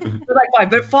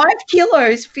 but 5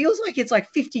 kilos feels like it's like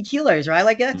 50 kilos, right?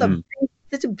 Like that's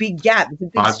a big gap. It's a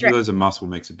big 5 stretch. kilos of muscle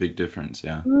makes a big difference,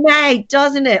 yeah. Mate,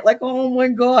 doesn't it? Like, oh my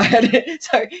God.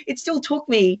 So it still took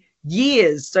me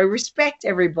years. So respect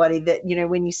everybody that,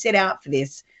 when you set out for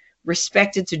this,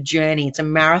 respect it's a journey. It's a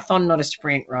marathon, not a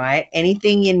sprint, right?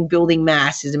 Anything in building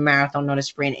mass is a marathon, not a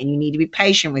sprint, and you need to be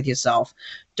patient with yourself.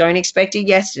 Don't expect it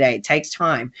yesterday. It takes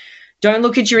time. Don't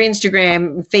look at your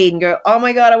Instagram feed and go, oh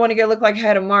my God, I want to go look like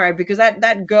her tomorrow, because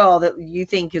that girl that you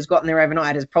think has gotten there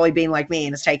overnight has probably been like me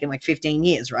and it's taken like 15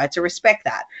 years, right? So respect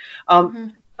that.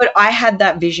 But I had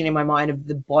that vision in my mind of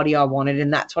the body I wanted,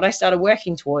 and that's what I started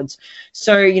working towards.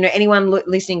 So, anyone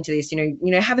listening to this,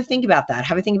 have a think about that.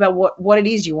 Have a think about what it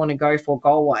is you want to go for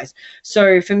goal-wise.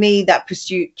 So for me, that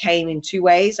pursuit came in 2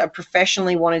 ways. I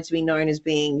professionally wanted to be known as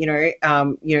being,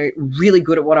 really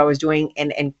good at what I was doing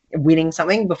and winning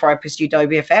something before I pursued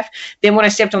WBFF. Then when I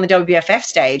stepped on the WBFF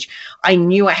stage, I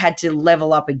knew I had to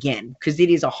level up again, because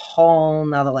it is a whole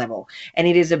nother level. And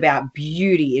it is about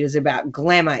beauty. It is about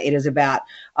glamour. It is about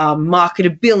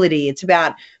marketability. It's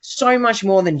about so much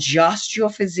more than just your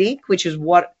physique, which is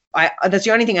what that's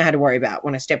the only thing I had to worry about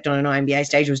when I stepped on an INBA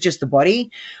stage, was just the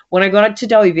body. When I got to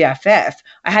WBFF,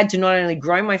 I had to not only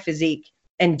grow my physique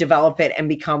and develop it and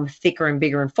become thicker and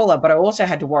bigger and fuller, but I also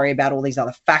had to worry about all these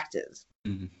other factors.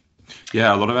 Mm-hmm.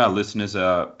 Yeah, a lot of our listeners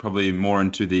are probably more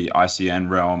into the ICN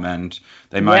realm, and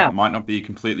they might not be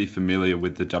completely familiar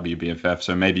with the WBFF.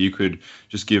 So maybe you could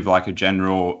just give like a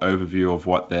general overview of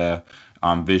what their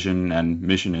vision and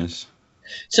mission is.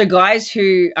 So guys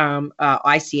who are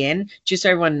ICN, just so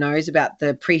everyone knows about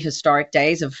the prehistoric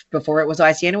days of before it was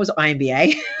ICN, it was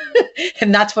IMBA.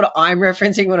 And that's what I'm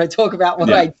referencing when I talk about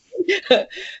what I do.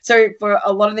 So for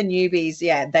a lot of the newbies,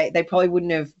 they probably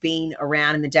wouldn't have been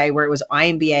around in the day where it was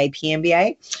IMBA,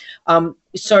 PMBA.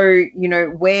 So,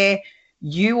 where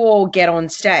you all get on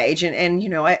stage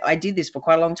and I did this for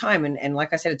quite a long time. And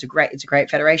like I said, it's a great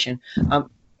federation.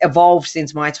 Evolved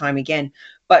since my time again.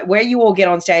 But where you all get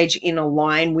on stage in a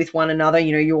line with one another,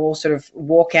 you all sort of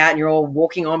walk out and you're all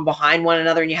walking on behind one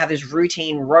another and you have this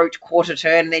routine rote quarter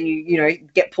turn, and then you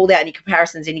get pulled out in your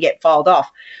comparisons and you get filed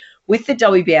off. With the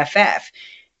WBFF,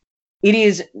 it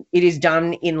is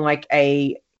done in like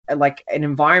an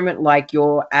environment like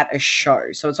you're at a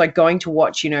show. So it's like going to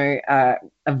watch, a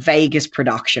Vegas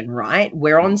production, right?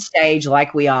 We're on stage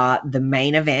like we are the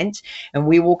main event, and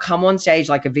we will come on stage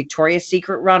like a Victoria's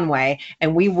Secret runway,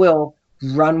 and we will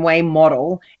runway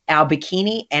model our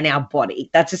bikini and our body.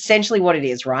 That's essentially what it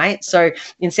is, right? So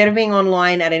instead of being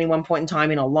online at any one point in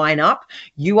time in a lineup,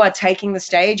 you are taking the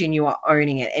stage and you are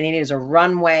owning it. And it is a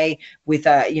runway with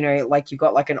like you've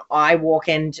got like an eye walk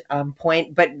end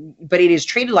point, but it is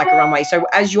treated like a runway. So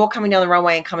as you're coming down the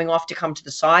runway and coming off to come to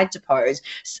the side to pose,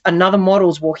 another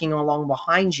model's walking along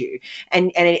behind you.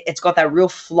 And it's got that real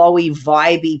flowy,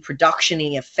 vibey,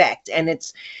 production-y effect. And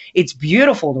it's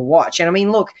beautiful to watch. And I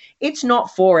mean, look, it's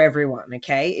not for everyone,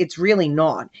 okay? It's really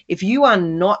not. If you are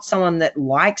not someone that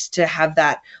likes to have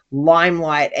that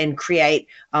limelight and create,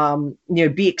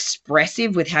 be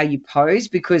expressive with how you pose,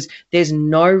 because there's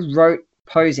no rote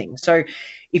posing. So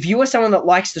if you are someone that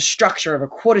likes the structure of a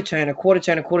quarter turn,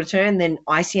 then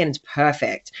ICN is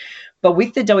perfect. But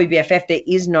with the WBFF, there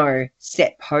is no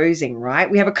set posing, right?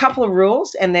 We have a couple of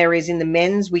rules, and there is in the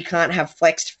men's, we can't have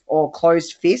flexed or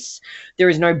closed fists. There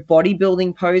is no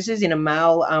bodybuilding poses in a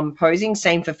male posing.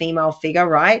 Same for female figure,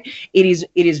 right? It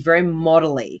is very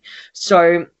modelly.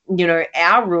 So,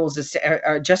 our rules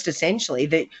are just essentially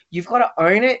that you've got to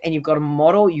own it and you've got to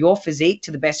model your physique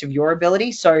to the best of your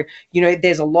ability. So,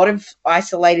 there's a lot of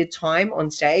isolated time on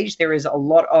stage. There is a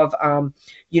lot of,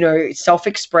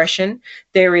 self-expression.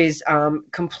 There is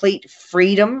complete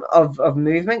freedom of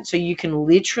movement. So you can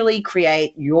literally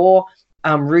create your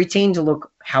routine to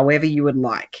look however you would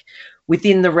like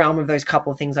within the realm of those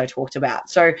couple of things I talked about.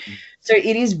 So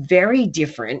it is very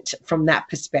different from that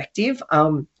perspective.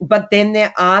 But then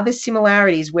there are the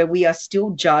similarities where we are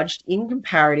still judged in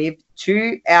comparative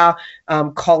to our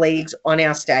colleagues on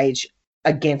our stage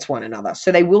against one another.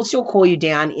 So they will still call you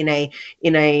down in a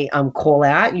call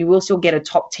out. You will still get a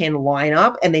top 10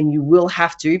 lineup, and then you will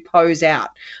have to pose out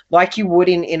like you would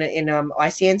in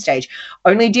ICN stage.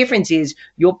 Only difference is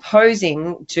you're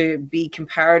posing to be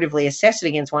comparatively assessed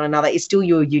against one another is still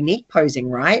your unique posing,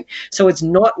 right? So it's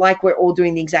not like we're all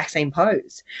doing the exact same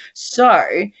pose. So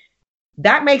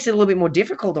that makes it a little bit more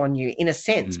difficult on you in a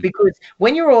sense, because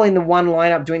when you're all in the one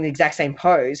lineup doing the exact same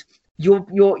pose,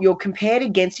 you're compared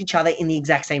against each other in the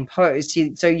exact same pose.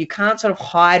 So you can't sort of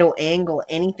hide or angle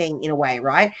anything in a way,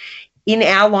 right? In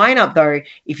our lineup, though,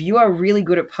 if you are really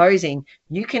good at posing,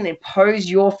 you can pose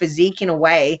your physique in a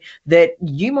way that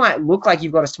you might look like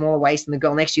you've got a smaller waist than the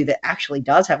girl next to you that actually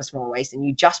does have a smaller waist than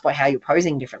you, just by how you're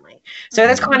posing differently. So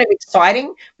that's kind of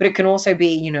exciting, but it can also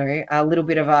be, a little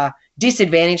bit of a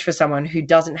disadvantage for someone who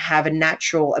doesn't have a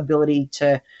natural ability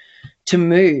to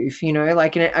move,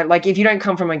 like if you don't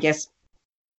come from, I guess,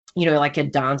 like a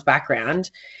dance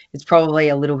background, it's probably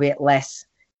a little bit less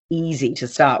easy to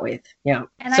start with. Yeah.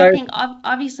 And I think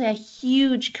obviously a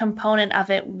huge component of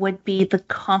it would be the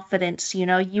confidence.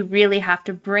 You really have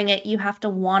to bring it, you have to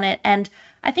want it. And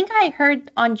I think I heard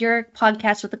on your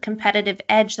podcast with the competitive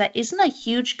edge that isn't a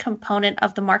huge component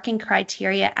of the marking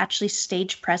criteria actually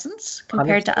stage presence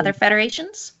compared 100%. To other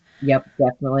federations. Yep,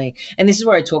 definitely. And this is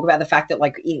where I talk about the fact that,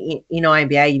 like, in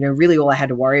IMBA, really all I had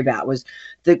to worry about was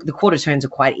the quarter turns are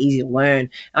quite easy to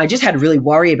learn. I just had to really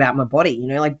worry about my body,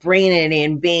 like bringing it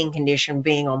in, being conditioned,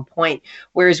 being on point.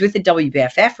 Whereas with the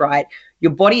WBFF, right,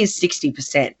 your body is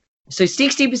 60%. So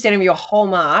 60% of your whole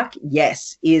mark,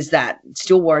 yes, is that.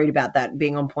 Still worried about that,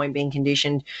 being on point, being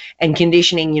conditioned. And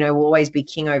conditioning, will always be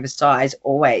king over size,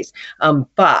 always.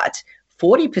 But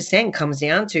 40% comes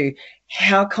down to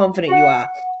how confident you are,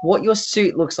 what your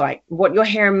suit looks like, what your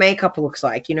hair and makeup looks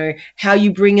like, how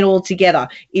you bring it all together.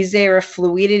 Is there a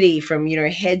fluidity from,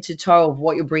 head to toe of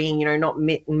what you're bringing, not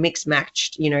mixed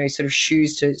matched, sort of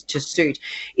shoes to suit?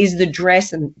 Is the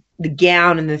dress and the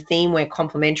gown and the theme wear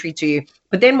complementary to you.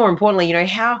 But then more importantly, you know,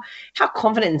 how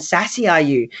confident and sassy are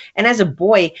you? And as a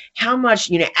boy, how much,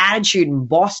 you know, attitude and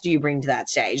boss do you bring to that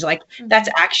stage? Like that's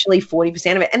actually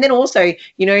 40% of it. And then also,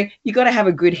 you know, you got to have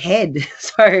a good head.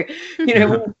 So, you know,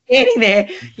 when you're standing there,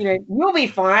 you know, you'll be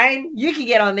fine. You can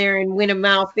get on there and win a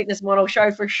male fitness model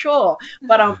show for sure.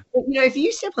 But you know, if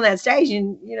you step on that stage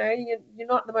and, you know, you're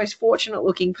not the most fortunate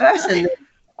looking person,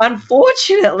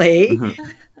 unfortunately,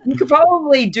 you could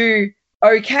probably do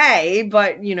okay,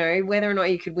 but you know, whether or not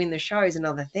you could win the show is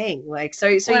another thing. Like, so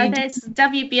well, you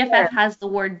WBFF has the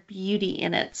word beauty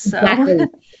in it, so exactly.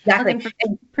 Looking for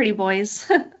pretty boys.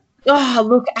 Oh,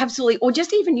 look, absolutely. Or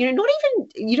just even, you know,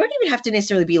 you don't even have to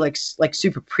necessarily be like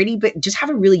super pretty, but just have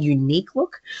a really unique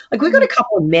look. Like we've got a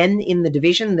couple of men in the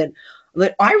division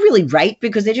that I really rate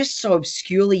because they're just so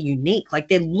obscurely unique. Like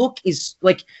their look is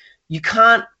like, you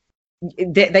can't,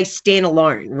 they stand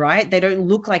alone, right? They don't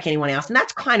look like anyone else. And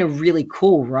that's kind of really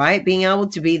cool, right? Being able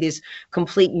to be this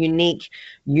complete unique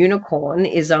unicorn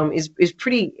is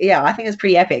pretty, yeah, I think it's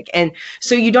pretty epic. And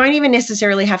so you don't even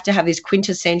necessarily have to have this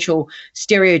quintessential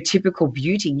stereotypical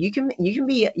beauty. You can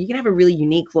have a really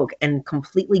unique look and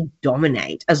completely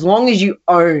dominate as long as you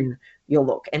own your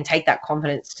look and take that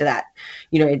confidence to that,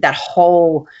 you know, that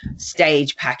whole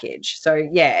stage package. So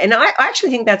yeah, and I actually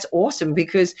think that's awesome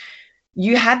because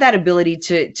you have that ability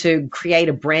to create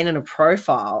a brand and a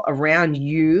profile around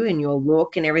you and your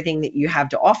look and everything that you have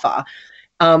to offer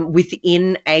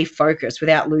within a focus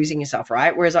without losing yourself,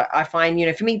 right? Whereas I find, you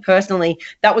know, for me personally,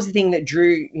 that was the thing that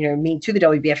drew, you know, me to the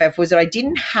WBFF was that I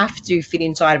didn't have to fit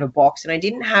inside of a box and I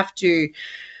didn't have to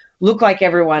look like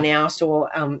everyone else or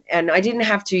and I didn't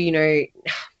have to, you know,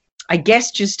 I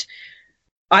guess just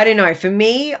I don't know. For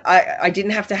me, I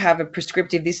didn't have to have a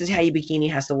prescriptive, this is how your bikini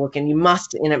has to look and you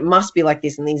must, and it must be like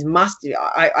this and these must,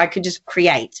 I could just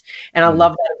create. And I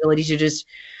love that ability to just,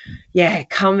 yeah,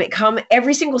 come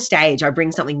every single stage. I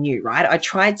bring something new, right? I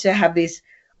tried to have this,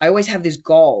 I always have this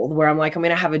goal where I'm like, I'm going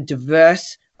to have a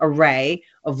diverse array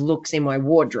of looks in my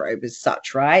wardrobe as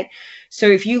such, right? So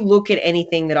if you look at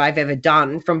anything that I've ever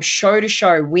done from show to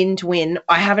show, win to win,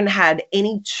 I haven't had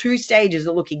any two stages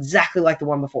that look exactly like the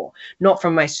one before. Not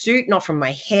from my suit, not from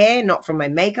my hair, not from my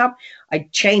makeup. I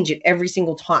change it every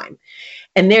single time.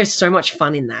 And there's so much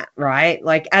fun in that, right?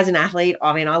 Like as an athlete,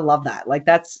 I mean, I love that. Like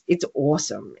it's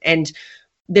awesome. And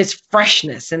there's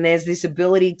freshness and there's this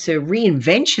ability to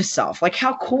reinvent yourself. Like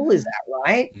how cool is that,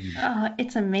 right? Oh,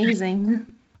 it's amazing.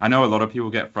 I know a lot of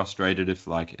people get frustrated if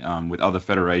like with other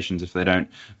federations, if they don't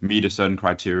meet a certain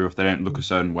criteria, if they don't look a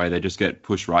certain way, they just get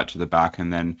pushed right to the back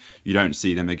and then you don't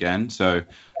see them again. So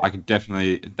I could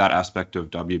definitely, that aspect of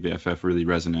WBFF really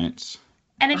resonates.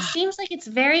 And it seems like it's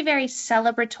very, very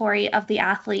celebratory of the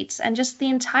athletes and just the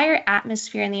entire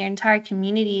atmosphere and the entire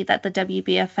community that the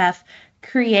WBFF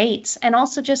creates. And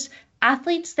also just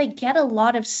athletes, they get a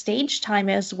lot of stage time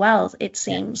as well, it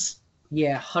seems.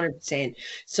 Yeah, 100%.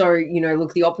 So, you know,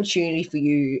 look, the opportunity for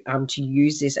you to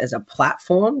use this as a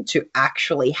platform to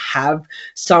actually have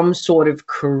some sort of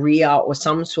career or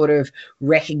some sort of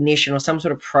recognition or some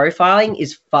sort of profiling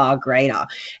is far greater.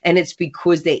 And it's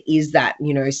because there is that,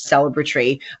 you know,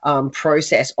 celebratory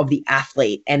process of the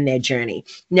athlete and their journey.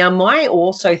 Now, my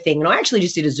also thing, and I actually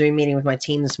just did a Zoom meeting with my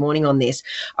team this morning on this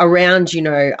around, you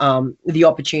know, the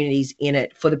opportunities in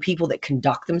it for the people that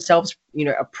conduct themselves, you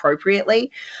know,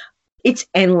 appropriately. It's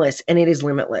endless and it is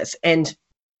limitless. And,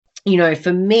 you know,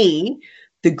 for me,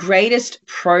 the greatest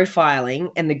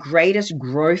profiling and the greatest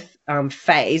growth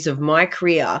phase of my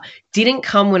career didn't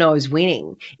come when I was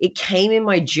winning. It came in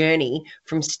my journey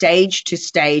from stage to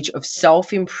stage of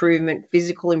self-improvement,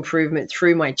 physical improvement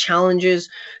through my challenges,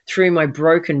 through my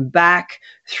broken back,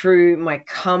 through my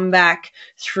comeback,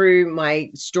 through my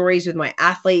stories with my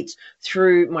athletes,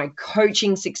 through my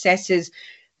coaching successes.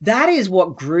 That is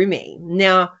what grew me.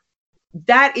 Now,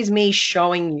 that is me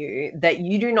showing you that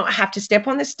you do not have to step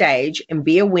on the stage and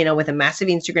be a winner with a massive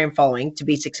Instagram following to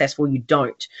be successful. You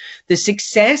don't. The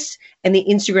success and the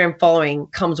Instagram following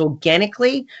comes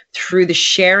organically through the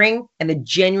sharing and the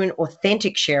genuine,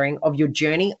 authentic sharing of your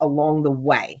journey along the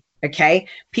way. Okay.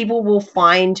 People will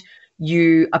find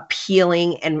you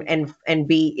appealing and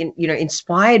be you know,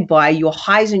 inspired by your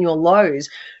highs and your lows,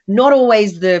 not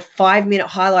always the 5-minute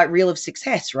highlight reel of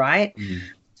success, right?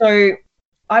 So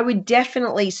I would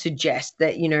definitely suggest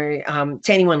that, you know,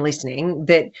 to anyone listening,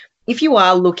 that if you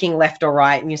are looking left or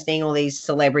right and you're seeing all these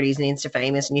celebrities and Insta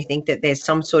famous and you think that there's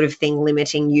some sort of thing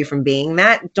limiting you from being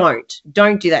that, don't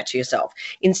do that to yourself.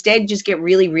 Instead, just get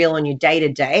really real on your day to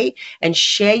day and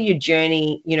share your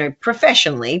journey,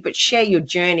 professionally, but share your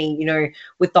journey,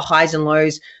 with the highs and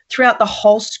lows throughout the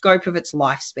whole scope of its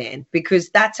lifespan, because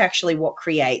that's actually what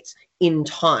creates in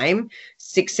time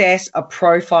success, a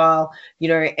profile,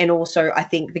 and also I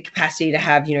think the capacity to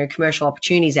have, commercial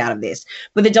opportunities out of this.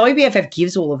 But the WBFF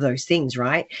gives all of those things,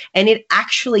 right? And it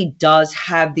actually does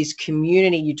have this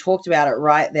community. You talked about it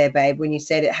right there, babe, when you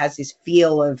said it has this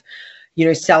feel of,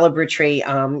 celebratory,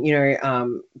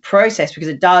 process, because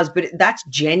it does, but that's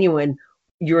genuine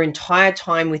your entire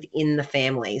time within the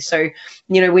family. So,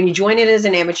 when you join it as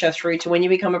an amateur through to when you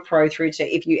become a pro, through to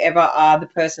if you ever are the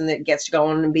person that gets to go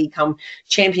on and become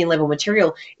champion level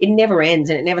material, it never ends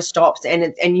and it never stops.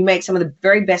 And you make some of the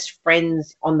very best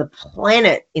friends on the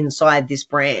planet inside this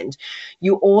brand.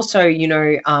 You also,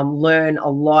 learn a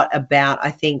lot about,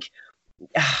 I think,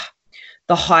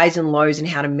 the highs and lows and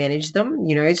how to manage them,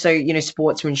 so,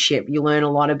 sportsmanship, you learn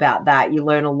a lot about that. You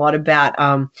learn a lot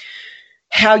about,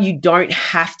 how you don't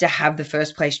have to have the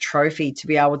first place trophy to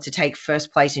be able to take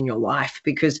first place in your life,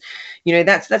 because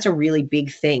that's a really big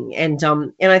thing. And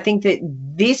I think that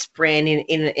this brand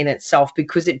in itself,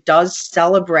 because it does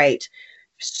celebrate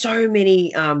so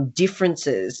many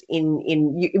differences in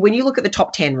when you look at the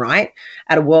top 10, right,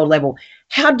 at a world level,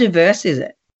 how diverse is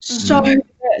it? So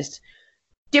diverse.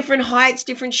 Different heights,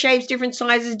 different shapes, different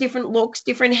sizes, different looks,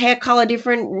 different hair color,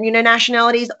 different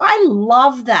nationalities. I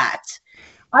love that.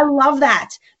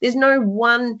 There's no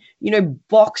one,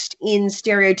 boxed in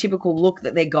stereotypical look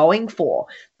that they're going for.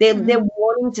 They're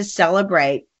wanting to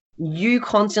celebrate you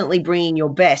constantly bringing your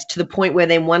best, to the point where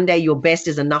then one day your best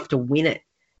is enough to win it.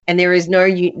 And there is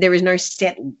no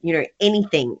set,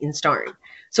 anything in stone.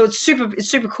 So it's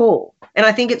super cool. And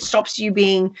I think it stops you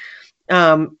being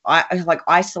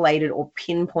isolated or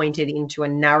pinpointed into a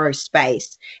narrow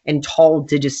space and told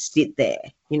to just sit there,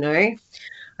 I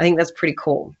think that's pretty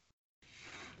cool.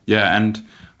 Yeah, and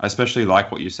I especially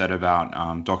like what you said about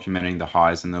documenting the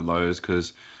highs and the lows,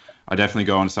 because I definitely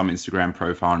go on some Instagram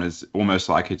profile and it's almost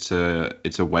like it's a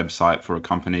website for a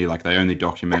company. Like they only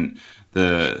document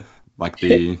the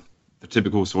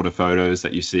typical sort of photos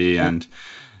that you see, and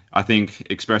I think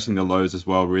expressing the lows as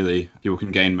well, really, people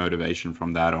can gain motivation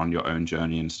from that on your own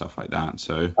journey and stuff like that.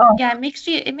 So yeah, it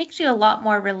makes you a lot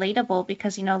more relatable,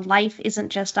 because life isn't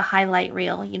just a highlight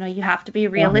reel. You have to be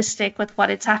realistic with what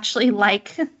it's actually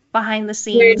like behind the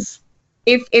scenes.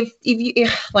 If you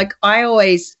like, I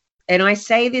always, and I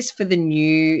say this for the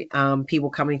new people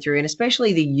coming through, and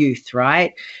especially the youth,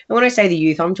 right? And when I say the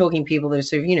youth, I'm talking people that are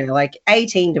sort of, like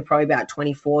 18 to probably about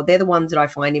 24. They're the ones that I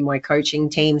find in my coaching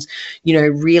teams,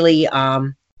 really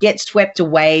get swept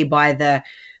away by the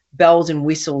bells and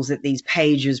whistles that these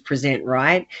pages present,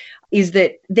 right? Is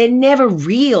that they're never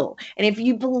real. And if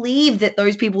you believe that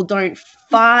those people don't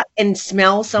fart and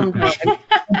smell sometimes,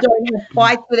 don't have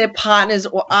fights with their partners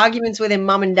or arguments with their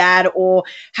mum and dad, or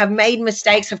have made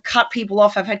mistakes, have cut people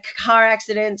off, have had car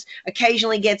accidents,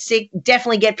 occasionally get sick,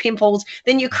 definitely get pimples,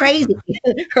 then you're crazy,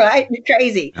 right? You're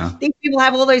crazy. Yeah. These people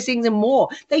have all those things and more.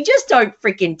 They just don't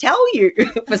freaking tell you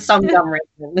for some dumb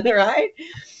reason, right?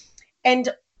 And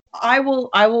I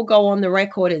will go on the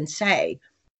record and say,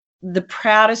 the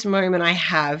proudest moment I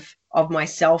have of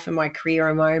myself and my career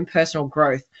and my own personal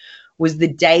growth was the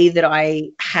day that I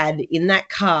had in that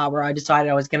car where I decided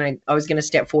I was gonna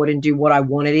step forward and do what I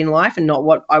wanted in life, and not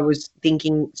what I was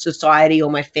thinking society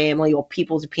or my family or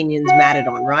people's opinions mattered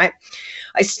on, right?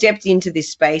 I stepped into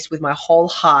this space with my whole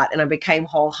heart, and I became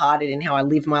wholehearted in how I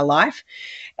live my life.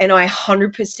 And I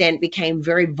 100% became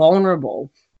very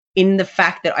vulnerable in the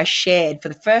fact that I shared for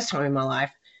the first time in my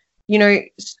life,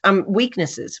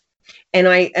 weaknesses. And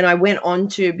I went on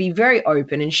to be very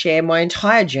open and share my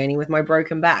entire journey with my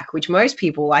broken back, which most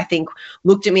people, I think,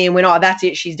 looked at me and went, oh, that's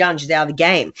it, she's done, she's out of the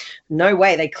game. No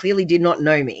way. They clearly did not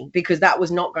know me, because that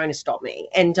was not going to stop me.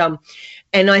 And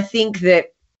I think that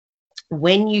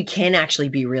when you can actually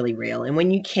be really real, and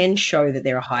when you can show that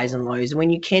there are highs and lows, and when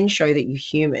you can show that you're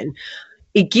human,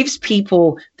 it gives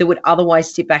people that would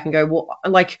otherwise sit back and go, well,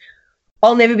 like,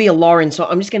 I'll never be a Lauren, so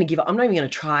I'm just going to give up. I'm not even going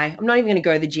to try. I'm not even going to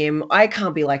go to the gym. I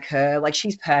can't be like her. Like,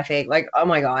 she's perfect. Like, oh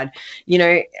my God.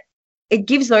 It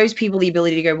gives those people the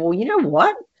ability to go, well, you know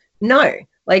what? No.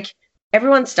 Like,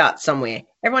 everyone starts somewhere.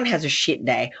 Everyone has a shit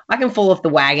day. I can fall off the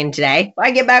wagon today, but I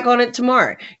get back on it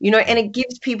tomorrow. And it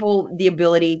gives people the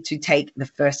ability to take the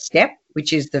first step,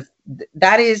 which is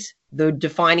that is the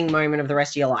defining moment of the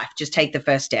rest of your life. Just take the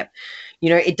first step. You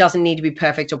know, it doesn't need to be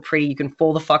perfect or pretty. You can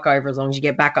fall the fuck over as long as you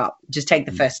get back up. Just take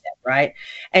the first step, right?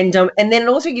 And then it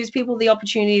also gives people the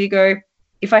opportunity to go,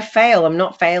 if I fail, I'm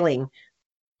not failing.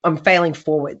 I'm failing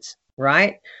forwards,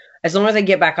 right? As long as I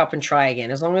get back up and try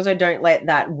again, as long as I don't let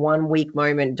that 1 week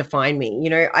moment define me, you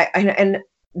know, and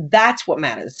that's what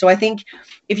matters. So I think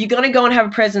if you're going to go and have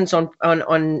a presence on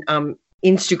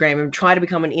Instagram and try to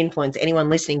become an influence, anyone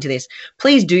listening to this,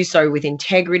 please do so with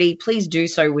integrity. Please do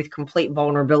so with complete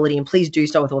vulnerability, and please do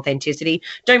so with authenticity.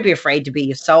 Don't be afraid to be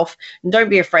yourself, and don't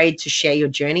be afraid to share your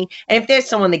journey. And if there's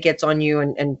someone that gets on you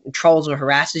and trolls or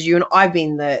harasses you, and I've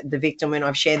been the victim, and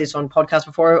I've shared this on podcasts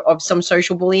before, of some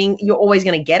social bullying, you're always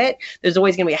going to get it. There's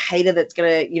always going to be a hater that's going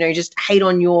to, you know, just hate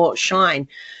on your shine.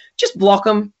 Just block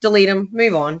them, delete them,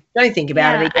 move on. Don't think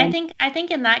about it again. I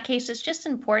think in that case, it's just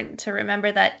important to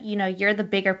remember that, you know, you're the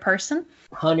bigger person.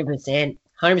 100%.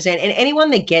 And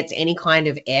anyone that gets any kind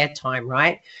of airtime,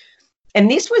 right? And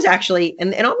this was actually,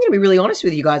 and I'm going to be really honest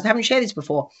with you guys, I haven't shared this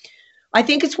before. I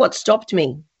think it's what stopped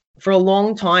me for a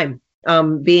long time,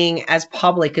 being as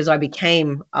public as I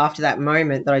became after that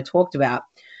moment that I talked about,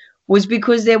 was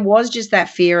because there was just that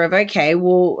fear of, okay,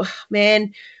 well,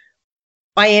 man,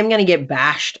 I am going to get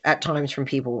bashed at times from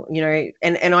people, you know,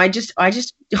 and I just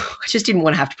didn't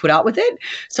want to have to put up with it.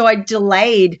 So I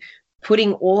delayed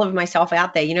putting all of myself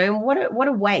out there, you know, and what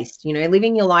a waste, you know,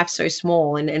 living your life so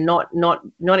small and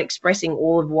not expressing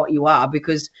all of what you are,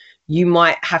 because you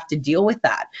might have to deal with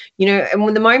that, you know. And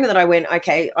when the moment that I went,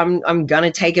 okay, I'm going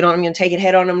to take it on, I'm going to take it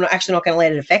head on, I'm not going to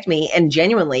let it affect me, and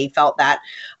genuinely felt that,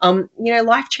 you know,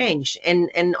 life changed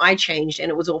and I changed, and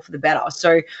it was all for the better.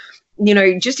 So, you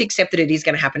know, just accept that it is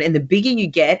going to happen. And the bigger you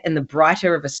get and the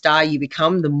brighter of a star you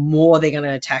become, the more they're going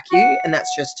to attack you. And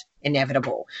that's just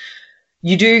inevitable.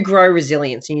 You do grow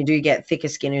resilience and you do get thicker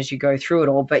skin as you go through it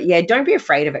all. But yeah, don't be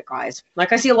afraid of it, guys.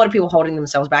 Like, I see a lot of people holding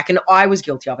themselves back, and I was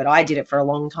guilty of it. I did it for a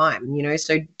long time, you know,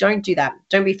 so don't do that.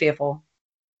 Don't be fearful.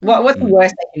 What's the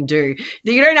worst they can do?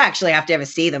 You don't actually have to ever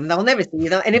see them. They'll never see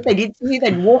you. And if they did see you,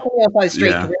 they'd walk on the outside the street.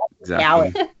 Yeah,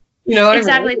 exactly. You know what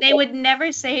exactly. I mean? They would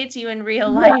never say it to you in real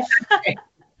life.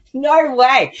 No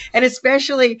way. And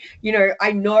especially, you know,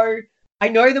 I know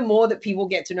the more that people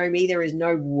get to know me, there is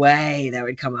no way they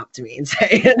would come up to me and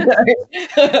say,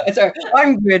 no. So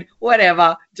I'm good,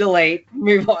 whatever, delete,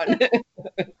 move on.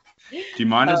 Do you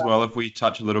mind as well if we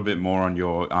touch a little bit more on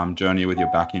your journey with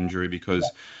your back injury? Because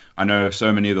I know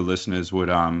so many of the listeners would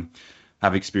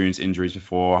have experienced injuries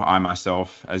before. I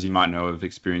myself, as you might know, have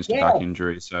experienced a back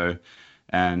injury. So,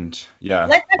 and yeah.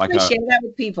 Let's actually share that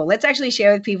with people. Let's actually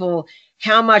share with people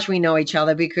how much we know each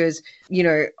other, because, you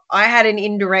know, I had an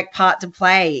indirect part to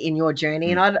play in your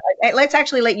journey. And let's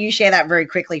actually let you share that very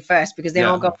quickly first, because then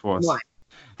I'll go on.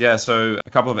 Yeah, so a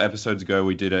couple of episodes ago,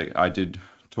 I did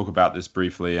talk about this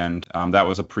briefly, and that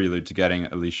was a prelude to getting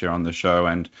Alicia on the show.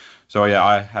 And so, yeah,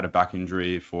 I had a back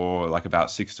injury for like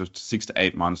about 6 to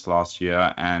 8 months last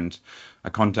year, and I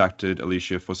contacted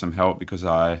Alicia for some help because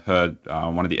I heard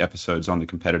one of the episodes on the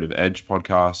Competitive Edge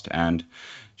podcast, and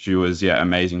she was,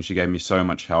 amazing. She gave me so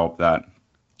much help that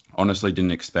honestly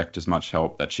didn't expect as much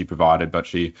help that she provided, but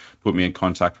she put me in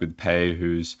contact with Pei,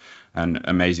 who's an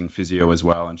amazing physio as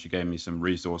well, and she gave me some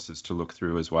resources to look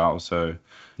through as well. So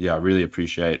yeah, I really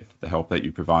appreciate the help that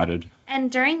you provided. And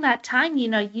during that time, you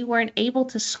know, you weren't able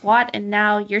to squat, and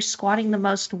now you're squatting the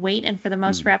most weight and for the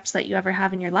most reps that you ever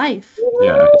have in your life.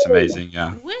 Yeah, it's amazing.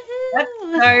 Yeah. Woo-hoo! That's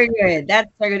so good.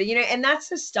 That's so good. You know, and that's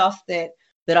the stuff that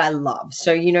I love.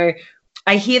 So, you know,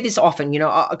 I hear this often, you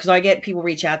know, because I get people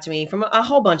reach out to me from a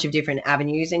whole bunch of different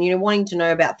avenues and, you know, wanting to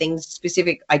know about things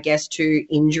specific, I guess, to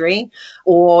injury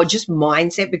or just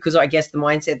mindset, because I guess the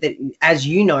mindset that, as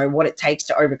you know, what it takes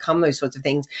to overcome those sorts of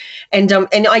things. And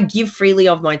I give freely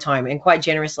of my time and quite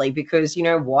generously, because, you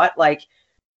know what, like,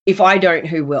 if I don't,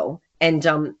 who will? And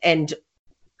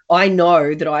I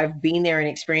know that I've been there and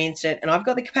experienced it, and I've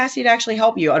got the capacity to actually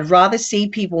help you. I'd rather see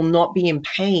people not be in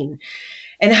pain.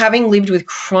 And having lived with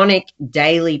chronic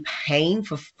daily pain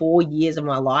for 4 years of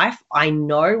my life, I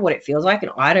know what it feels like,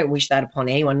 and I don't wish that upon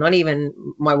anyone, not even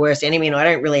my worst enemy, and I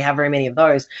don't really have very many of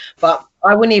those, but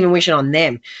I wouldn't even wish it on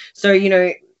them. So, you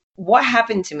know, what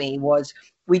happened to me was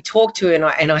we talked to, and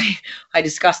I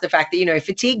discussed the fact that, you know,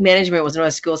 fatigue management was not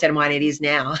a skill set of mine. It is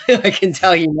now, I can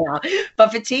tell you now.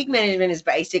 But fatigue management is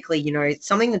basically, you know,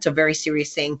 something that's a very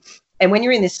serious thing. And when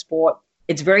you're in this sport,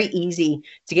 it's very easy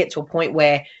to get to a point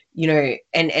where, you know,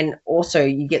 and also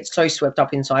you get so swept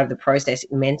up inside of the process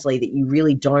mentally that you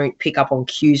really don't pick up on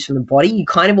cues from the body. You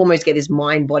kind of almost get this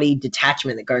mind-body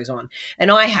detachment that goes on.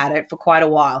 And I had it for quite a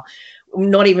while,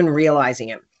 not even realizing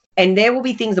it. And there will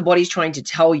be things the body's trying to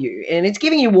tell you, and it's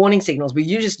giving you warning signals, but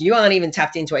you aren't even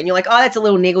tapped into it. And you're like, oh, that's a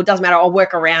little niggle. Doesn't matter. I'll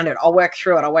work around it. I'll work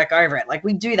through it. I'll work over it. Like,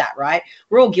 we do that, right?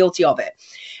 We're all guilty of it.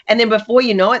 And then before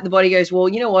you know it, the body goes, well,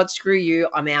 you know what? Screw you.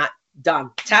 I'm out.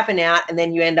 Done. Tapping out. And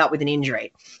then you end up with an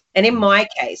injury. And in my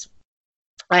case,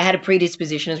 I had a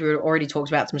predisposition, as we already talked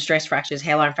about, some stress fractures,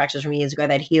 hairline fractures from years ago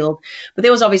that healed, but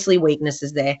there was obviously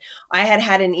weaknesses there. I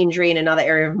had an injury in another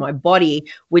area of my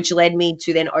body, which led me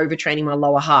to then overtraining my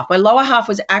lower half. My lower half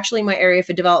was actually my area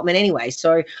for development anyway.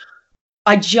 So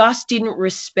I just didn't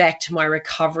respect my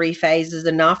recovery phases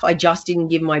enough. I just didn't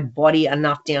give my body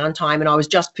enough downtime, and I was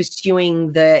just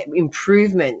pursuing the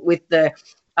improvement with the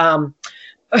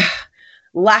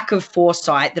lack of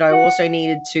foresight that I also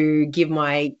needed to give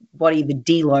my body the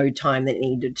deload time that it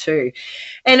needed to.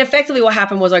 And effectively what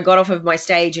happened was I got off of my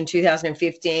stage in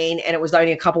 2015, and it was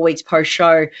only a couple of weeks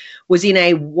post-show, was in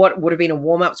a what would have been a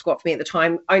warm-up squat for me at the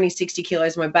time, only 60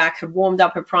 kilos on my back, had warmed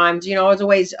up, had primed. You know, I was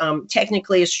always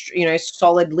technically a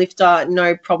solid lifter,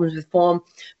 no problems with form,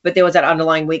 but there was that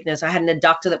underlying weakness. I had an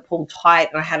adductor that pulled tight,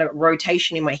 and I had a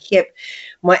rotation in my hip.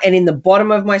 And in the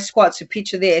bottom of my squat, so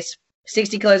picture this,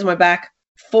 60 kilos on my back,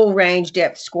 full range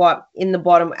depth squat in the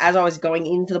bottom. As I was going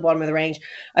into the bottom of the range,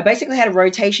 I basically had a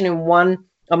rotation in one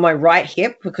on my right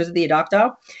hip because of the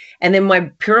adductor, and then my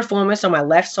piriformis on my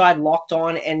left side locked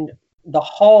on, and the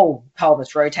whole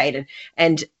pelvis rotated.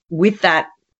 And with that,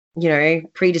 you know,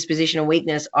 predisposition and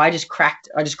weakness, I just cracked.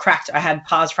 I had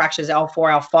pars fractures,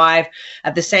 L4, L5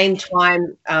 at the same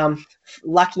time.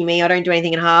 Lucky me, I don't do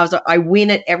anything in halves. I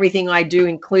win at everything I do,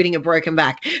 including a broken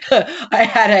back.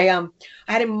 I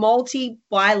had a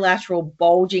multi-bilateral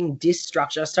bulging disc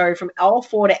structure. So from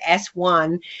L4 to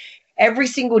S1, every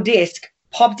single disc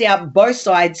popped out both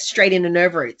sides straight into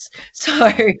nerve roots.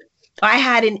 So I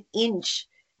had an inch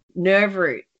nerve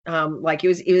root. Like it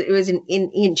was an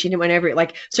inch into my nerve root.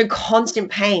 Like, so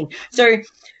constant pain. So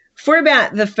for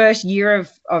about the first year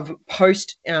of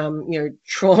post,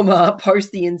 trauma,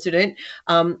 post the incident,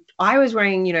 I was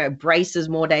wearing, braces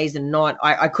more days than not.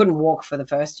 I couldn't walk for the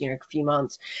first, few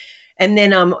months. And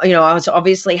then, I was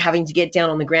obviously having to get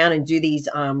down on the ground and do these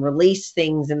release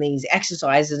things and these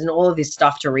exercises and all of this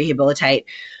stuff to rehabilitate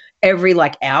every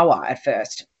hour at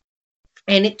first.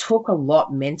 And it took a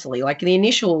lot mentally. Like the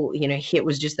initial, hit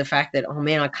was just the fact that, oh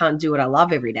man, I can't do what I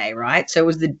love every day, right? So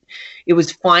it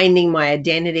was finding my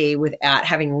identity without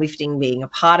having lifting being a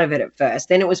part of it at first.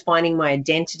 Then it was finding my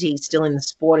identity still in the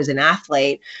sport as an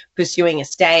athlete, pursuing a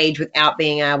stage without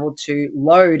being able to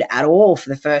load at all for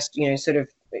the first, sort of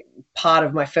part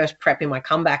of my first prep in my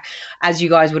comeback. As you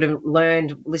guys would have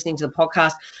learned listening to the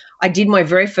podcast, I did my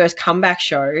very first comeback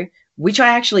show, which I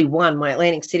actually won my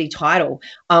Atlantic City title,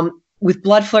 with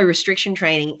blood flow restriction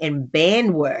training and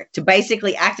band work to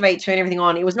basically activate, turn everything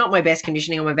on. It was not my best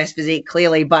conditioning or my best physique,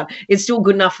 clearly, but it's still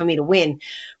good enough for me to win.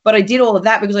 But I did all of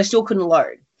that because I still couldn't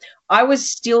load. I was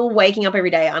still waking up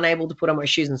every day unable to put on my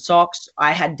shoes and socks.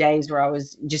 I had days where I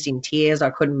was just in tears.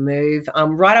 I couldn't move.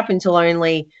 Right up until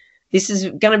only, this is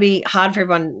going to be hard for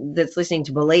everyone that's listening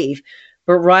to believe,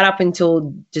 but right up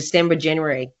until December,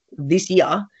 January this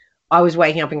year, I was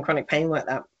waking up in chronic pain like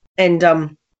that.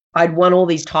 And I'd won all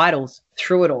these titles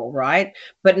through it all, right?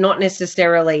 But not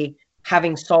necessarily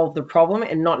having solved the problem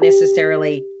and not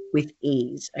necessarily with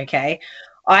ease, okay?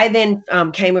 I then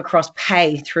came across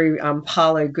Pay through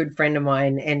Paolo, a good friend of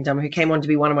mine, and who came on to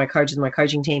be one of my coaches in my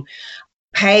coaching team.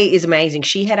 Pay is amazing.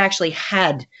 She had actually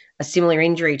had a similar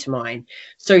injury to mine.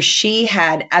 So she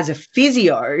had, as a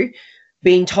physio,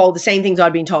 being told the same things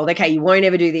I'd been told. Okay, you won't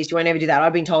ever do this, you won't ever do that.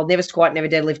 I'd been told never squat, never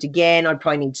deadlift again. I'd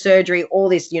probably need surgery, all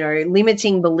this,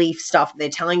 limiting belief stuff they're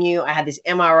telling you. I had this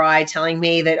MRI telling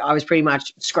me that I was pretty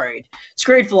much screwed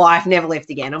for life, never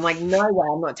lift again. I'm like, no way,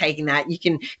 I'm not taking that. You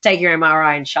can take your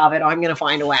MRI and shove it. I'm going to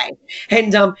find a way.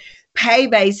 And Pay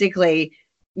basically,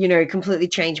 completely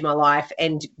changed my life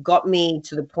and got me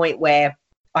to the point where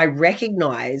I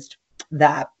recognized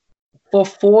that for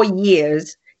 4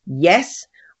 years, yes,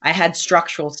 I had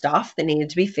structural stuff that needed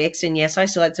to be fixed. And yes, I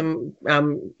still had some,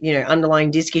 underlying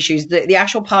disc issues. The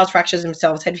actual pars fractures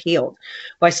themselves had healed,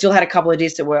 but I still had a couple of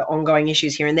discs that were ongoing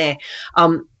issues here and there.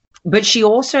 But she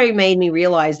also made me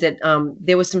realize that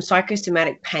there was some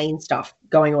psychosomatic pain stuff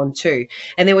going on too.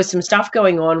 And there was some stuff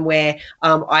going on where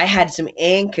I had some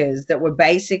anchors that were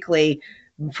basically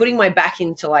putting my back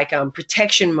into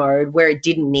protection mode where it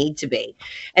didn't need to be.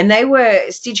 And they were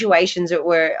situations that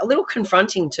were a little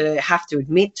confronting to have to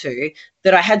admit to,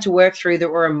 that I had to work through,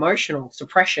 that were emotional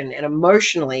suppression and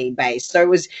emotionally based. So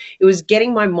it was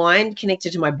getting my mind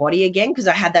connected to my body again, because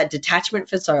I had that detachment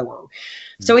for so long.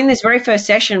 So in this very first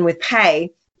session with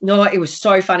Pay, it was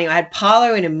so funny. I had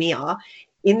Paolo and Amir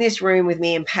in this room with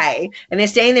me and Pay, and they're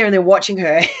standing there and they're watching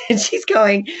her, and she's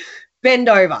going, bend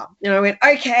over. And I went,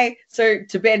 okay. So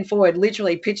to bend forward,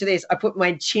 literally, picture this. I put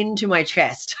my chin to my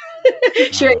chest.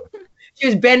 She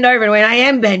was bend over and I went, I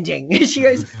am bending. And she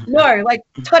goes, no, like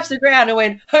touch the ground. I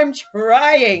went, I'm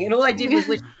trying. And all I did was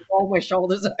literally roll my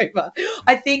shoulders over.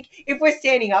 I think if we're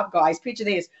standing up, guys, picture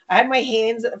this. I had my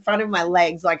hands at the front of my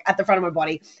legs, like at the front of my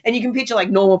body. And you can picture like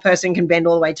normal person can bend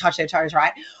all the way, touch their toes,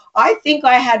 right? I think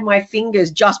I had my fingers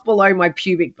just below my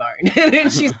pubic bone. And then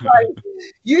she's like,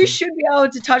 you should be able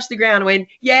to touch the ground. I went,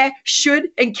 yeah, should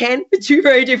and can are two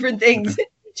very different things.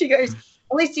 She goes,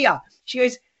 Alicia, she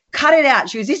goes, cut it out.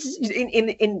 She goes, this is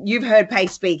in you've heard Pay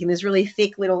speak in this really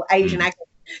thick little Asian accent.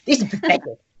 This is pathetic.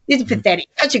 This is pathetic.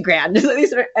 Touch the ground.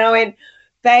 And I went,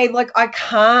 babe, like I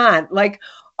can't. Like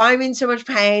I'm in so much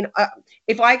pain.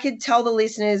 If I could tell the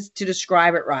listeners to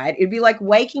describe it right, it'd be like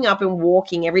waking up and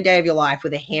walking every day of your life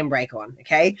with a handbrake on.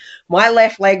 Okay, my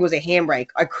left leg was a handbrake.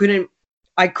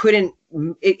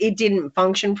 It didn't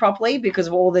function properly because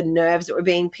of all the nerves that were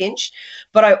being pinched.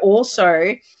 But I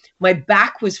also, my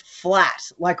back was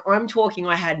flat. Like I'm talking,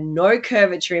 I had no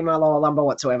curvature in my lower lumbar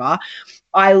whatsoever.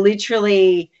 I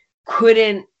literally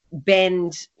couldn't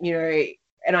bend,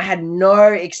 and I had no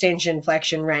extension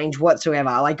flexion range whatsoever.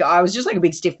 Like I was just like a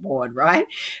big stiff board, right?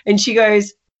 And she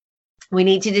goes, we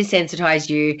need to desensitize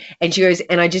you. And she goes,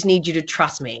 and I just need you to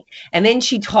trust me. And then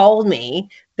she told me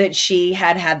that she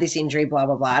had this injury, blah,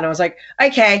 blah, blah. And I was like,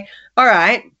 okay, all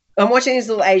right. I'm watching this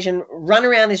little Asian run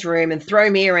around this room and throw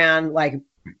me around like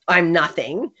I'm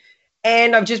nothing.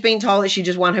 And I've just been told that she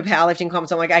just won her powerlifting comp.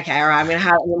 So I'm like, okay, all right, I'm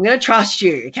going to trust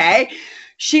you, okay?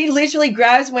 She literally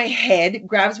grabs my head,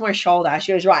 grabs my shoulder.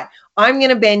 She goes, right, I'm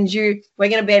going to bend you. We're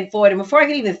going to bend forward. And before I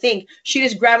could even think, she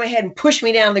just grabbed my head and pushed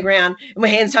me down the ground, and my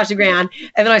hands touched the ground.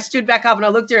 And then I stood back up and I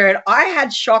looked at her, and I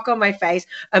had shock on my face.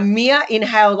 Amir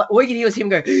inhaled. All you could hear was him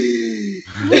go across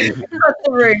the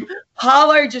room.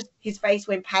 Harlow his face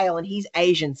went pale, and he's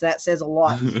Asian, so that says a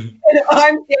lot. And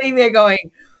I'm sitting there going,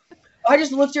 I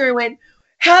just looked at her and went,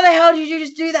 how the hell did you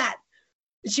just do that?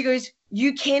 And she goes,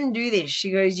 you can do this.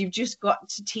 She goes, you've just got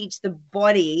to teach the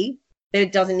body that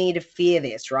it doesn't need to fear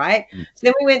this, right? So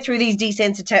then we went through these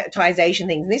desensitization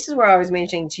things. And this is where I was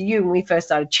mentioning to you when we first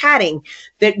started chatting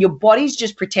that your body's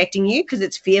just protecting you because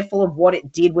it's fearful of what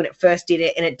it did when it first did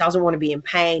it, and it doesn't want to be in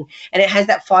pain. And it has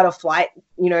that fight or flight,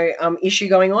 issue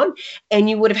going on. And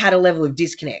you would have had a level of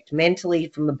disconnect mentally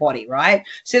from the body, right?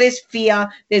 So there's fear,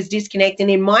 there's disconnect. And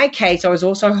in my case, I was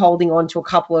also holding on to a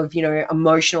couple of,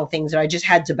 emotional things that I just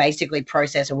had to basically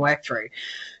process and work through.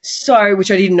 So,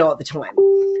 which I didn't know at the time.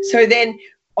 So then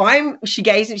she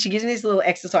gives me this little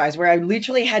exercise where I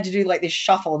literally had to do like this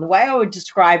shuffle. And the way I would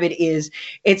describe it is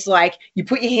it's like you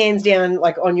put your hands down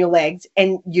like on your legs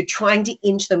and you're trying to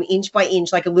inch them inch by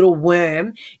inch like a little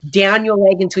worm down your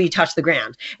leg until you touch the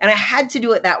ground. And I had to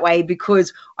do it that way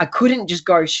because I couldn't just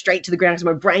go straight to the ground because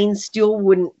my brain still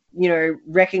wouldn't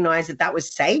recognize that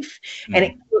was safe. And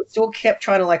it still kept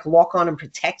trying to like lock on and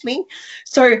protect me.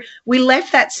 So we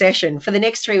left that session for the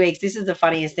next 3 weeks. This is the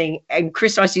funniest thing. And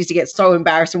Christos used to get so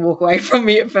embarrassed and walk away from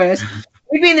me at first.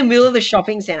 We'd be in the middle of the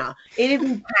shopping center. It had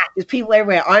been packed. There's people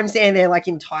everywhere. I'm standing there like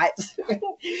in tights,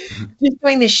 just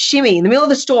doing this shimmy. In the middle of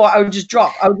the store, I'd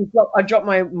drop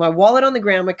my wallet on the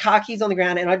ground, my car keys on the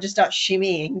ground, and I'd just start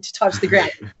shimmying to touch the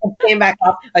ground. I'd stand back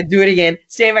up. I'd do it again,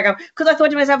 stand back up. Because I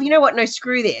thought to myself, you know what? No,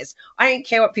 screw this. I don't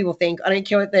care what people think. I don't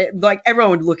care what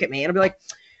everyone would look at me and I'd be like,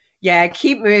 yeah,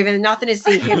 keep moving. Nothing to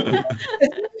see here.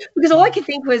 Because all I could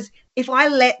think was, if I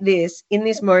let this in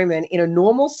this moment in a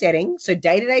normal setting, so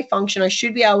day-to-day function, I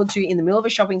should be able to, in the middle of a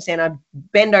shopping center,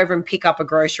 bend over and pick up a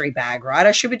grocery bag, right?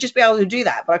 I should just be able to do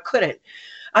that, but I couldn't.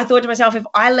 I thought to myself, if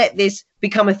I let this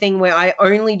become a thing where I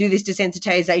only do this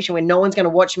desensitization when no one's going to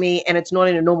watch me and it's not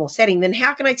in a normal setting, then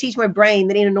how can I teach my brain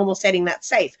that in a normal setting that's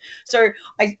safe? So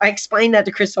I explained that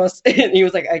to Christos and he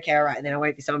was like, okay, all right. And then I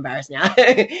won't be so embarrassed now.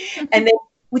 And then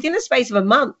within the space of a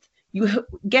month,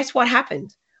 guess what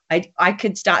happened? I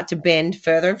could start to bend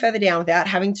further and further down without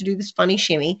having to do this funny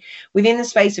shimmy. Within the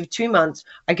space of 2 months,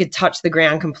 I could touch the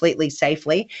ground completely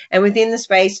safely. And within the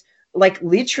space, like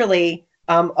literally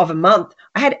of a month,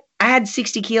 I had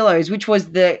 60 kilos, which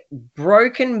was the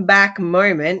broken back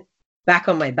moment back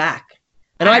on my back.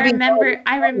 And I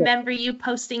remember you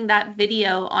posting that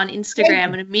video on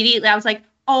Instagram, and immediately I was like,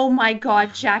 oh my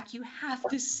God, Jack, you have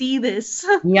to see this.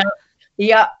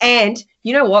 Yeah. And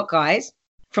you know what, guys?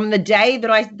 From the day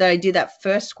that I did that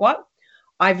first squat,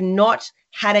 I've not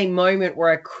had a moment where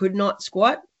I could not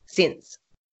squat since.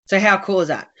 So how cool is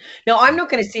that? Now, I'm not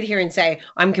going to sit here and say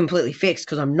I'm completely fixed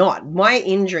because I'm not. My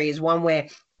injury is one where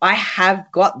I have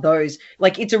got those,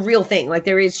 like it's a real thing. Like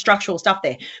there is structural stuff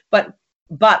there. But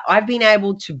But I've been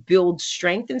able to build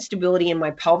strength and stability in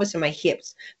my pelvis and my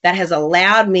hips that has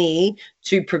allowed me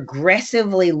to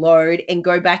progressively load and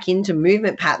go back into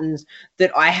movement patterns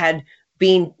that I had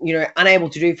been, unable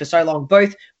to do for so long,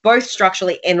 both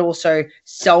structurally and also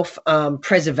self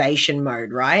preservation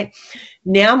mode, right?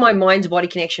 Now my mind to body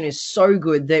connection is so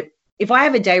good that if I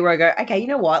have a day where I go, okay, you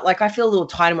know what? Like I feel a little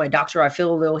tight in my adductor, or I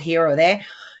feel a little here or there.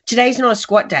 Today's not a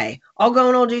squat day. I'll go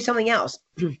and I'll do something else.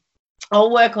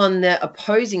 I'll work on the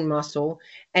opposing muscle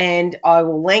and I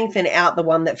will lengthen out the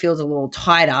one that feels a little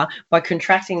tighter by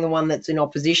contracting the one that's in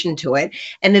opposition to it.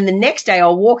 And then the next day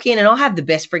I'll walk in and I'll have the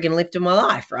best friggin' lift of my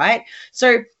life, right?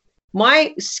 So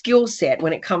my skill set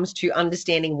when it comes to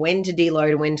understanding when to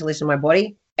deload and when to listen to my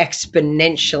body,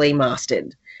 exponentially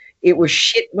mastered. It was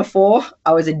shit before.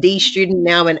 I was a D student.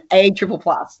 Now I'm an A triple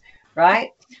plus,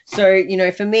 right? So,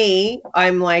 for me,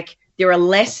 I'm like, there are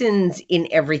lessons in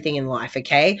everything in life,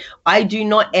 okay? I do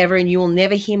not ever, and you will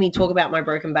never hear me talk about my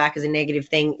broken back as a negative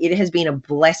thing. It has been a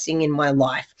blessing in my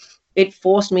life. It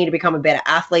forced me to become a better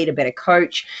athlete, a better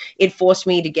coach. It forced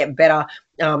me to get better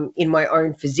in my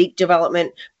own physique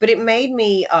development. But it made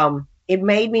me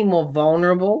more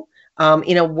vulnerable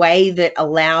in a way that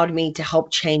allowed me to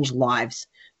help change lives.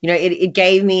 It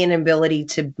gave me an ability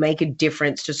to make a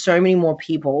difference to so many more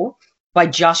people by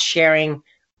just sharing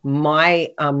my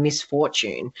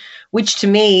misfortune, which to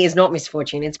me is not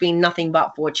misfortune. It's been nothing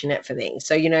but fortunate for me.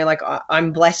 So,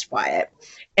 I'm blessed by it.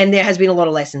 And there has been a lot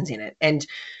of lessons in it. And,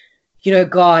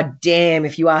 God damn,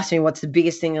 if you ask me what's the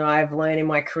biggest thing that I've learned in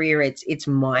my career, it's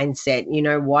mindset. You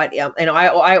know what? And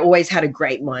I always had a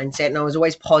great mindset, and I was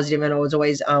always positive, and I was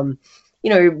always,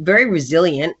 very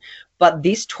resilient. But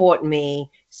this taught me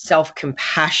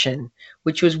self-compassion,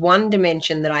 which was one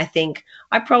dimension that I think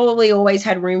I probably always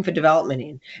had room for development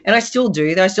in. And I still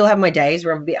do. I still have my days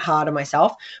where I'm a bit hard on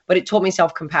myself, but it taught me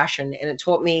self-compassion, and it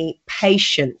taught me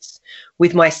patience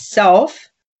with myself,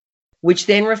 which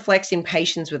then reflects in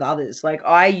patience with others. Like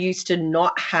I used to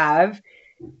not have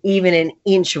even an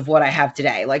inch of what I have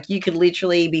today. Like you could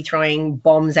literally be throwing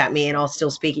bombs at me and I'll still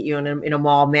speak at you in a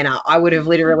mild manner. I would have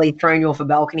literally thrown you off a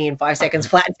balcony in 5 seconds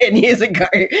flat 10 years ago.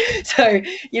 So,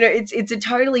 it's a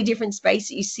totally different space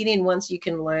that you sit in once you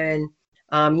can learn,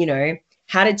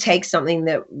 how to take something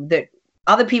that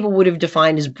other people would have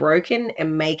defined as broken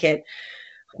and make it,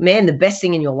 man, the best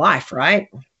thing in your life, right?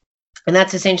 And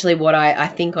that's essentially what I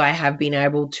think I have been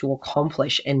able to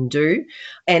accomplish and do.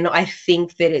 And I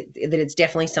think that it's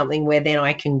definitely something where then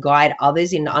I can guide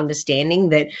others into understanding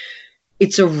that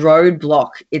it's a roadblock.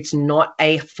 It's not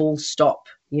a full stop.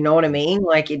 You know what I mean?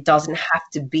 Like it doesn't have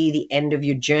to be the end of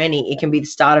your journey. It can be the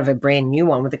start of a brand new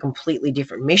one with a completely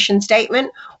different mission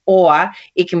statement, or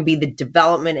it can be the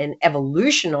development and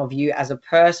evolution of you as a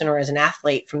person or as an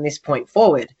athlete from this point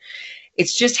forward.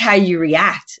 It's just how you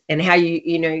react and how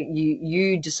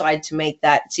you decide to make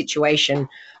that situation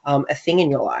a thing in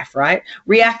your life, right?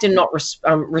 React and not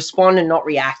respond and not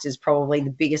react is probably the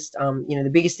biggest, the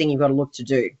biggest thing you've got to look to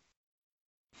do.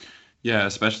 Yeah,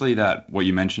 especially that what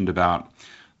you mentioned about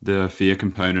the fear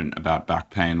component about back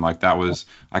pain, like that was,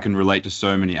 I can relate to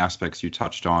so many aspects you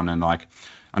touched on, and like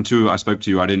until I spoke to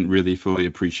you, I didn't really fully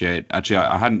appreciate. Actually,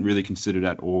 I hadn't really considered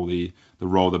at all the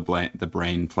role the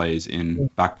brain plays in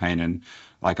back pain. And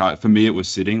like for me, it was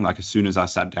sitting. Like as soon as I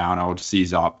sat down, I would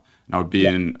seize up and I would be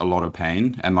in a lot of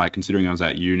pain. And like considering I was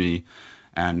at uni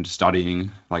and studying,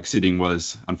 like sitting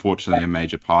was unfortunately a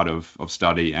major part of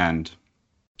study. And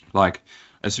like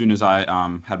as soon as I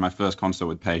had my first consult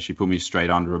with Paige, she put me straight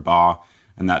under a bar,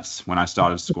 and that's when I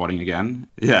started squatting again.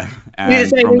 Yeah, and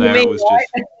from there it was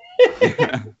just.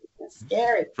 Yeah.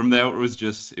 Scary. From there it was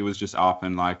just up,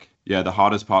 and like the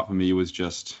hardest part for me was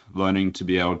just learning to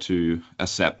be able to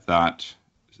accept that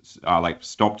like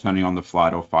stop turning on the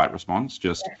flight or fight response,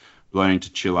 just learning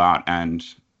to chill out and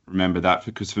remember that,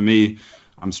 because for me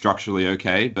I'm structurally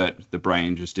okay, but the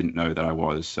brain just didn't know that I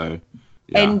was. So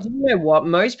And you know what?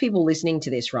 Most people listening to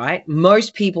this, right?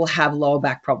 Most people have lower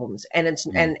back problems, and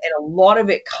and a lot of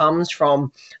it comes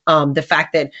from the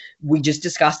fact that we just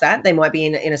discussed that they might be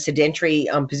in a sedentary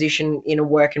position in a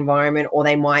work environment, or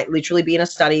they might literally be in a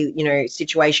study,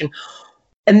 situation.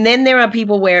 And then there are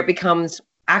people where it becomes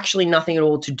actually nothing at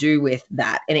all to do with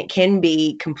that, and it can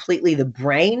be completely the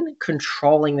brain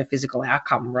controlling the physical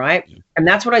outcome, right? Yeah. And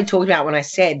that's what I talked about when I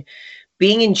said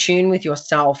being in tune with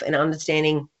yourself and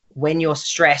understanding when you're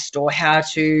stressed, or how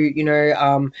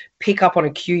to, pick up on a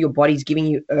cue your body's giving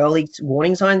you early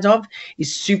warning signs of,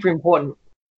 is super important,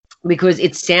 because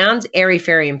it sounds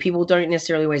airy-fairy and people don't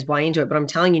necessarily always buy into it. But I'm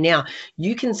telling you now,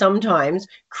 you can sometimes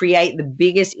create the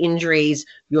biggest injuries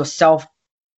yourself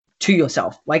to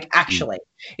yourself, like actually,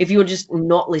 if you're just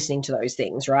not listening to those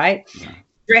things, right? Yeah.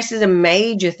 Stress is a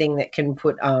major thing that can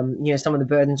put, some of the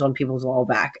burdens on people's lower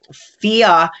back.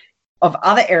 Fear of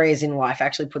other areas in life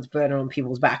actually puts burden on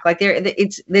people's back. Like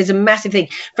there's a massive thing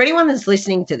for anyone that's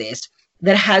listening to this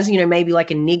that has, maybe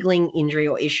like a niggling injury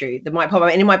or issue that might pop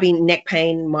up, and it might be neck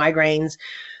pain, migraines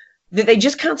that they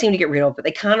just can't seem to get rid of, but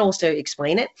they can't also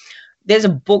explain it. There's a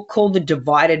book called The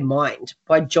Divided Mind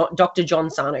by Dr. John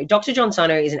Sarno. Dr. John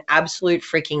Sarno is an absolute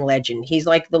freaking legend. He's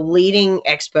like the leading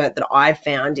expert that I've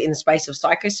found in the space of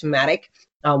psychosomatic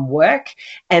work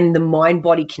and the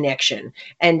mind-body connection,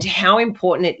 and how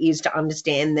important it is to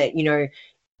understand that,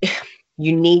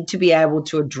 you need to be able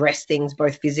to address things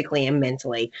both physically and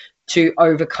mentally to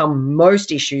overcome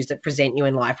most issues that present you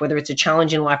in life, whether it's a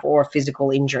challenge in life or a physical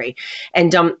injury.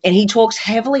 And he talks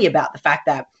heavily about the fact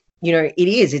that,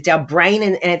 it's our brain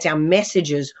and it's our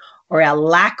messages or our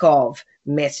lack of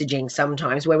messaging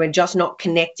sometimes where we're just not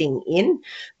connecting in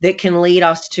that can lead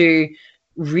us to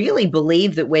really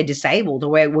believe that we're disabled or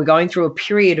we're going through a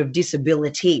period of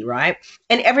disability, right?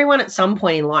 And everyone at some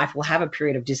point in life will have a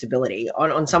period of disability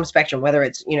on some spectrum, whether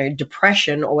it's,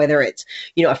 depression or whether it's,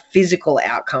 a physical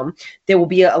outcome. There will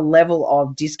be a level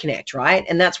of disconnect, right?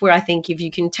 And that's where I think if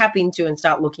you can tap into and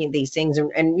start looking at these things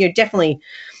and definitely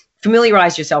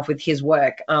familiarize yourself with his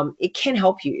work, it can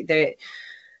help you. The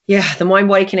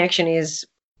mind-body connection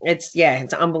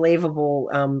it's unbelievable.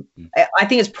 I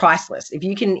think it's priceless. If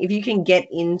you can get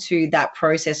into that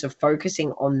process of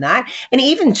focusing on that, and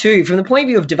even too, from the point of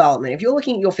view of development, if you're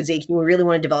looking at your physique and you really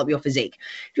want to develop your physique,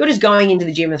 if you're just going into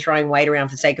the gym and throwing weight around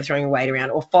for the sake of throwing weight around,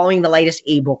 or following the latest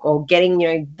ebook, or getting,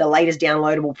 the latest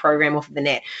downloadable program off of the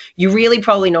net, you're really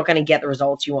probably not going to get the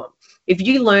results you want. If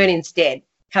you learn instead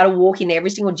how to walk in every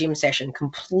single gym session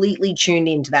completely tuned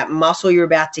into that muscle you're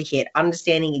about to hit,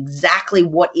 understanding exactly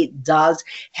what it does,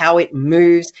 how it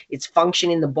moves, its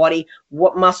function in the body,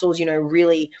 what muscles,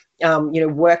 really,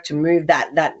 work to move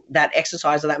that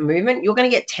exercise or that movement, you're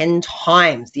going to get 10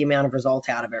 times the amount of result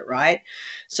out of it, right?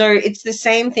 So it's the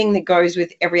same thing that goes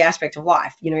with every aspect of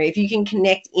life. If you can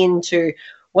connect into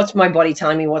what's my body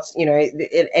telling me, what's,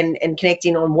 and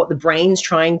connecting on what the brain's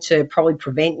trying to probably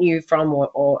prevent you from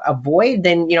or avoid,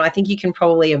 then, I think you can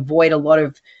probably avoid a lot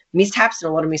of mishaps and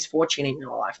a lot of misfortune in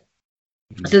your life.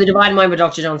 So The Divided Mind by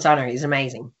Dr. John Sarno is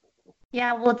amazing.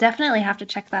 Yeah, we'll definitely have to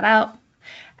check that out.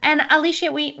 And Alicia,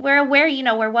 we're aware,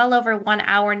 we're well over 1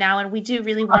 hour now, and we do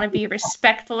really want to be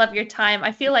respectful of your time.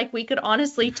 I feel like we could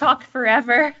honestly talk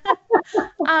forever.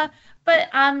 But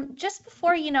just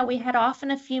before, we head off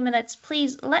in a few minutes,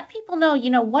 please let people know,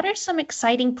 what are some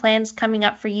exciting plans coming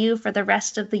up for you for the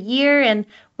rest of the year, and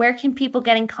where can people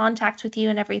get in contact with you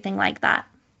and everything like that?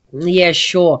 Yeah,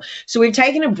 sure. So we've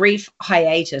taken a brief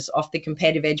hiatus off the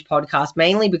Competitive Edge podcast,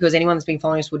 mainly because anyone that's been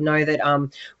following us would know that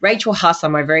Rachel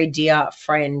Hussler, my very dear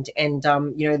friend, and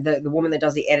the woman that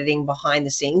does the editing behind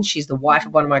the scenes, she's the wife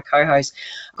of one of my co-hosts,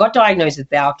 got diagnosed with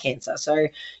bowel cancer. So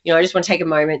I just want to take a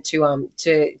moment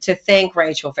to thank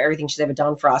Rachel for everything she's ever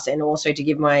done for us, and also to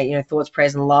give my thoughts,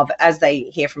 prayers, and love, as they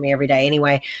hear from me every day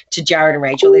anyway, to Jared and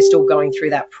Rachel. They're still going through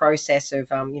that process of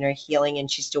healing,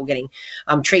 and she's still getting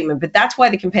treatment. But that's why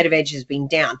the Competitive Edge has been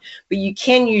down, but you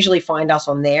can usually find us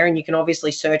on there, and you can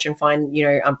obviously search and find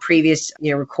previous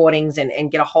recordings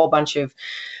and get a whole bunch of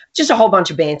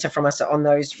banter from us on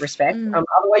those respects.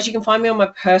 Otherwise, you can find me on my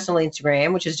personal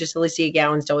Instagram, which is just Alicia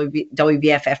Gowans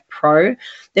WBFF Pro.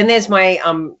 Then there's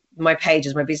my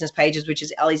pages, my business pages, which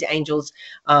is Ellie's Angels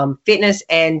Fitness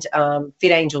and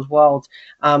Fit Angels World,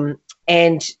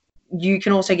 and you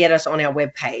can also get us on our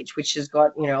webpage, which has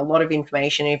got, a lot of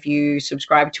information. If you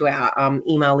subscribe to our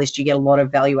email list, you get a lot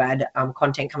of value add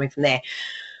content coming from there.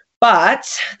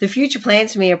 But the future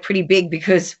plans for me are pretty big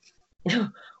because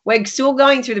we're still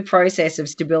going through the process of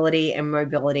stability and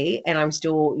mobility. And I'm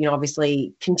still,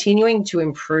 obviously continuing to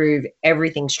improve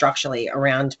everything structurally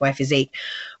around my physique.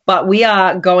 But we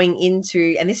are going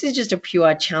into, and this is just a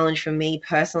pure challenge for me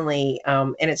personally,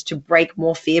 and it's to break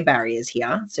more fear barriers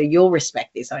here. So you'll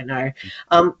respect this, I know.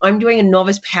 I'm doing a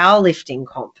novice powerlifting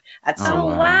comp at some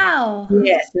point. Wow.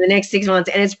 Yes, in the next 6 months.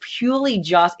 And it's purely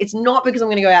it's not because I'm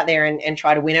going to go out there and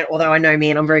try to win it, although I know me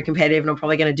and I'm very competitive and I'm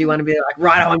probably going to do one and be like,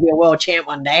 right, I want to be a world champ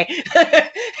one day.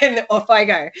 And off I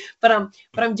go. But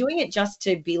I'm doing it just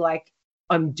to be like,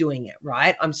 I'm doing it,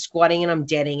 right? I'm squatting and I'm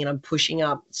deading and I'm pushing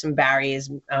up some barriers,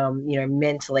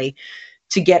 mentally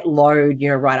to get load,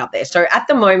 right up there. So at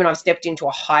the moment, I've stepped into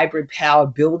a hybrid power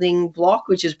building block,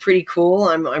 which is pretty cool.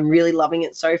 I'm really loving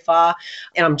it so far,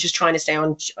 and I'm just trying to stay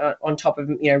on top of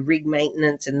rig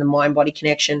maintenance and the mind body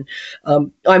connection.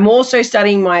 I'm also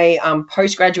studying my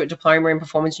postgraduate diploma in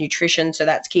performance nutrition, so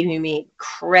that's keeping me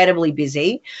incredibly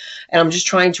busy, and I'm just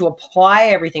trying to apply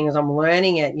everything as I'm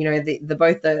learning it.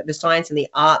 Both the science and the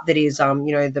art that is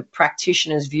the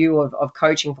practitioner's view of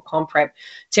coaching for comp prep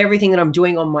to everything that I'm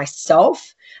doing on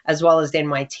myself, as well as then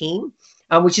my team,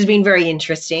 which has been very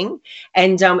interesting.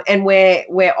 And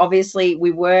we're obviously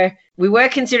we were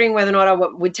considering whether or not I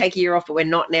would take a year off, but we're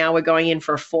not now. We're going in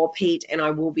for a 4-peat, and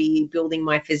I will be building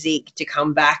my physique to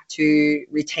come back to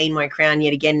retain my crown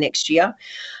yet again next year.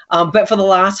 But for the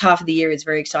last half of the year, it's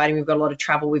very exciting. We've got a lot of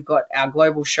travel. We've got our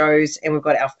global shows, and we've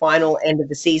got our final end of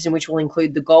the season, which will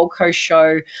include the Gold Coast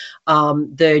show,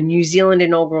 the New Zealand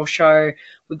inaugural show.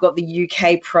 We've got the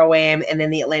UK Pro-Am, and then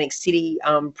the Atlantic City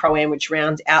Pro-Am, which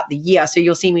rounds out the year. So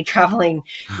you'll see me traveling,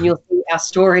 and you'll see our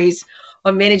stories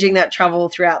on managing that travel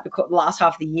throughout the last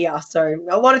half of the year. So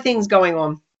a lot of things going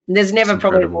on. There's never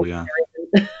probably more. Yeah.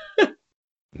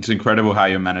 It's incredible how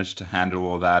you managed to handle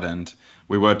all that. And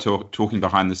we were talking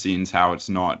behind the scenes how it's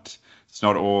not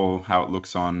all how it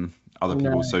looks on other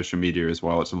people's social media as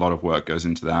well. It's a lot of work goes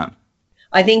into that.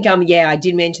 I think, I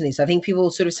did mention this. I think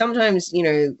people sort of sometimes,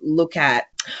 look at,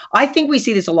 I think we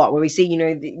see this a lot where we see,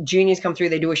 the juniors come through,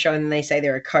 they do a show and then they say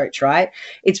they're a coach, right?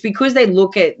 It's because they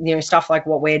look at, stuff like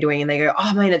what we're doing and they go,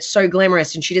 oh man, it's so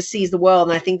glamorous. And she just sees the world.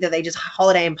 And I think that they just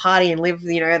holiday and party and live,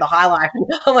 the high life.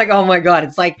 I'm like, oh my God,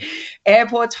 it's like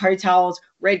airports, hotels,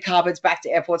 red carpets, back to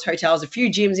airports, hotels, a few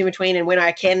gyms in between. And when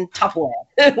I can, Tupperware.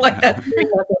 Like that's pretty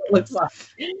much what it looks like.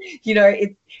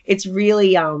 It's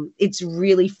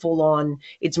really full on.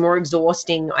 It's more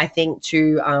exhausting, I think,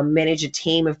 to manage a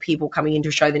team of people coming into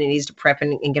a show than it is to prep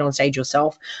and get on stage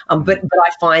yourself. But I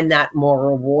find that more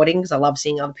rewarding because I love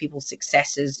seeing other people's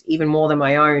successes even more than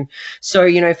my own. So,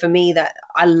 for me, that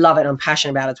I love it. I'm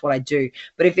passionate about it. It's what I do.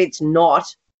 But if it's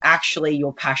not actually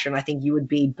your passion, I think you would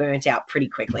be burnt out pretty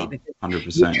quickly.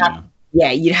 100%.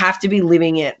 You'd have to be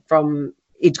living it from.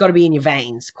 It's got to be in your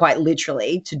veins, quite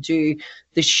literally, to do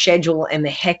the schedule and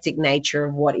the hectic nature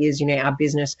of what is, our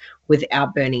business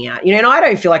without burning out. And I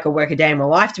don't feel like I work a day in my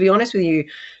life, to be honest with you.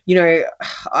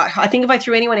 I think if I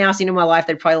threw anyone else into my life,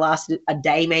 they'd probably last a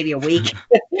day, maybe a week.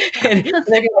 And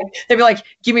they'd be like,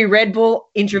 give me Red Bull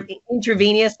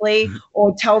intravenously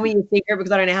or tell me your secret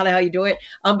because I don't know how the hell you do it.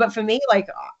 But for me,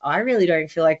 I really don't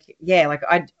feel like,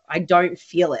 I don't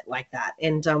feel it like that.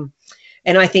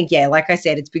 And I think, like I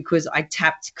said, it's because I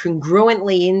tapped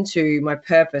congruently into my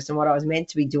purpose and what I was meant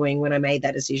to be doing when I made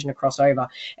that decision to cross over.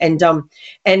 And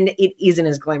it isn't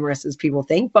as glamorous as people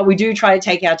think, but we do try to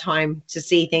take our time to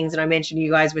see things. And I mentioned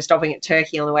you guys were stopping at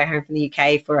Turkey on the way home from the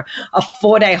UK for a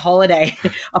 4-day holiday,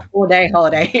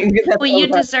 Well, you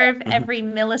deserve every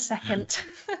millisecond.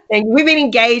 And we've been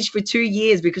engaged for 2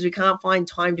 years because we can't find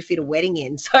time to fit a wedding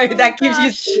in. So that gives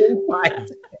you some insight.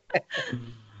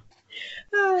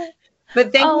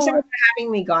 But thank you so much for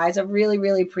having me, guys. I've really,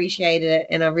 really appreciated it,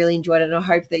 and I've really enjoyed it. And I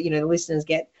hope that, the listeners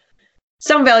get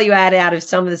some value added out of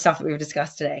some of the stuff that we've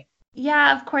discussed today.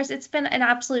 Yeah, of course. It's been an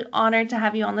absolute honor to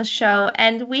have you on the show.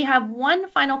 And we have one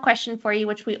final question for you,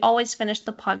 which we always finish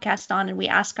the podcast on, and we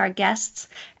ask our guests.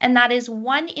 And that is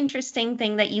one interesting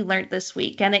thing that you learned this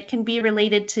week, and it can be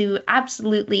related to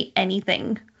absolutely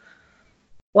anything.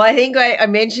 Well, I think I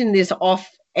mentioned this off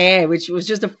air, which was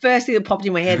just the first thing that popped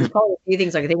in my head. There's probably a few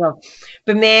things I can think of,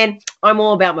 but man, I'm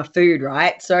all about my food,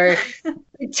 right? So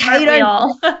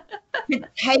potato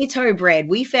bread.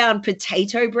 We found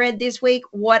potato bread this week.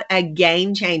 What a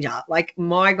game changer. Like,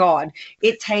 my God,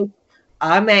 it tastes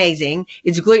amazing.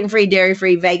 It's gluten-free,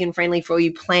 dairy-free, vegan-friendly for all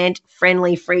you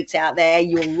plant-friendly freaks out there.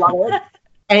 You'll love it.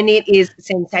 And it is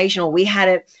sensational. We had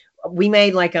it, we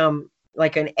made like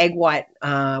an egg white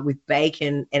with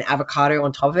bacon and avocado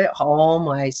on top of it. Oh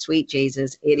my sweet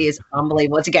Jesus. It is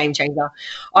unbelievable. It's a game changer.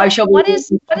 What is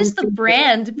the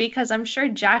brand? Because I'm sure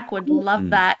Jack would love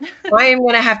that. I am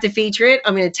going to have to feature it.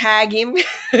 I'm going to tag him.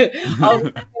 I'll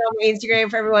put it on my Instagram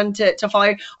for everyone to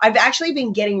follow. I've actually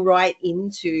been getting right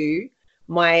into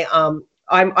my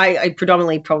I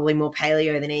predominantly probably more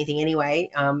paleo than anything anyway,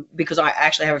 because I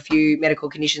actually have a few medical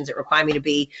conditions that require me to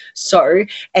be so.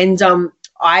 And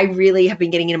I really have been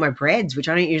getting into my breads, which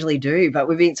I don't usually do, but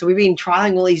we've been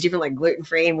trialing all these different like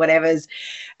gluten-free and whatevers.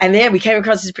 And then we came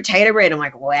across this potato bread. I'm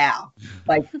like, wow,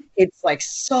 like it's like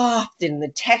soft and the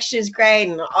texture is great.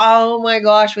 And oh my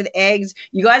gosh, with eggs,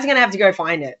 you guys are going to have to go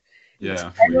find it.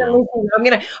 Yeah.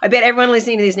 I bet everyone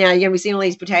listening to this now, you're going to be seeing all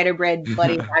these potato bread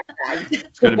bloody hashtags.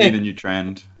 It's going to be the new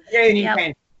trend. Yeah, the new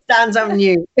trend. Starting something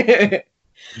new.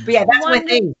 But yeah, that's my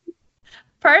thing.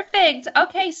 Perfect.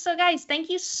 Okay, so guys, thank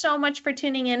you so much for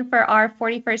tuning in for our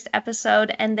 41st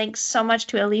episode, and thanks so much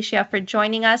to Alicia for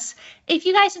joining us. If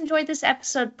you guys enjoyed this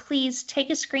episode, please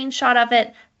take a screenshot of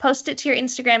it, post it to your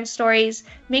Instagram stories.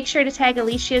 Make sure to tag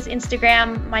Alicia's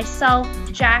Instagram, myself,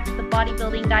 Jack, the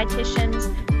bodybuilding dietitians.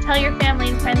 Tell your family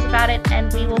and friends about it,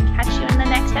 and we will catch you in the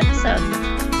next episode.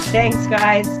 Thanks,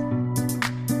 guys.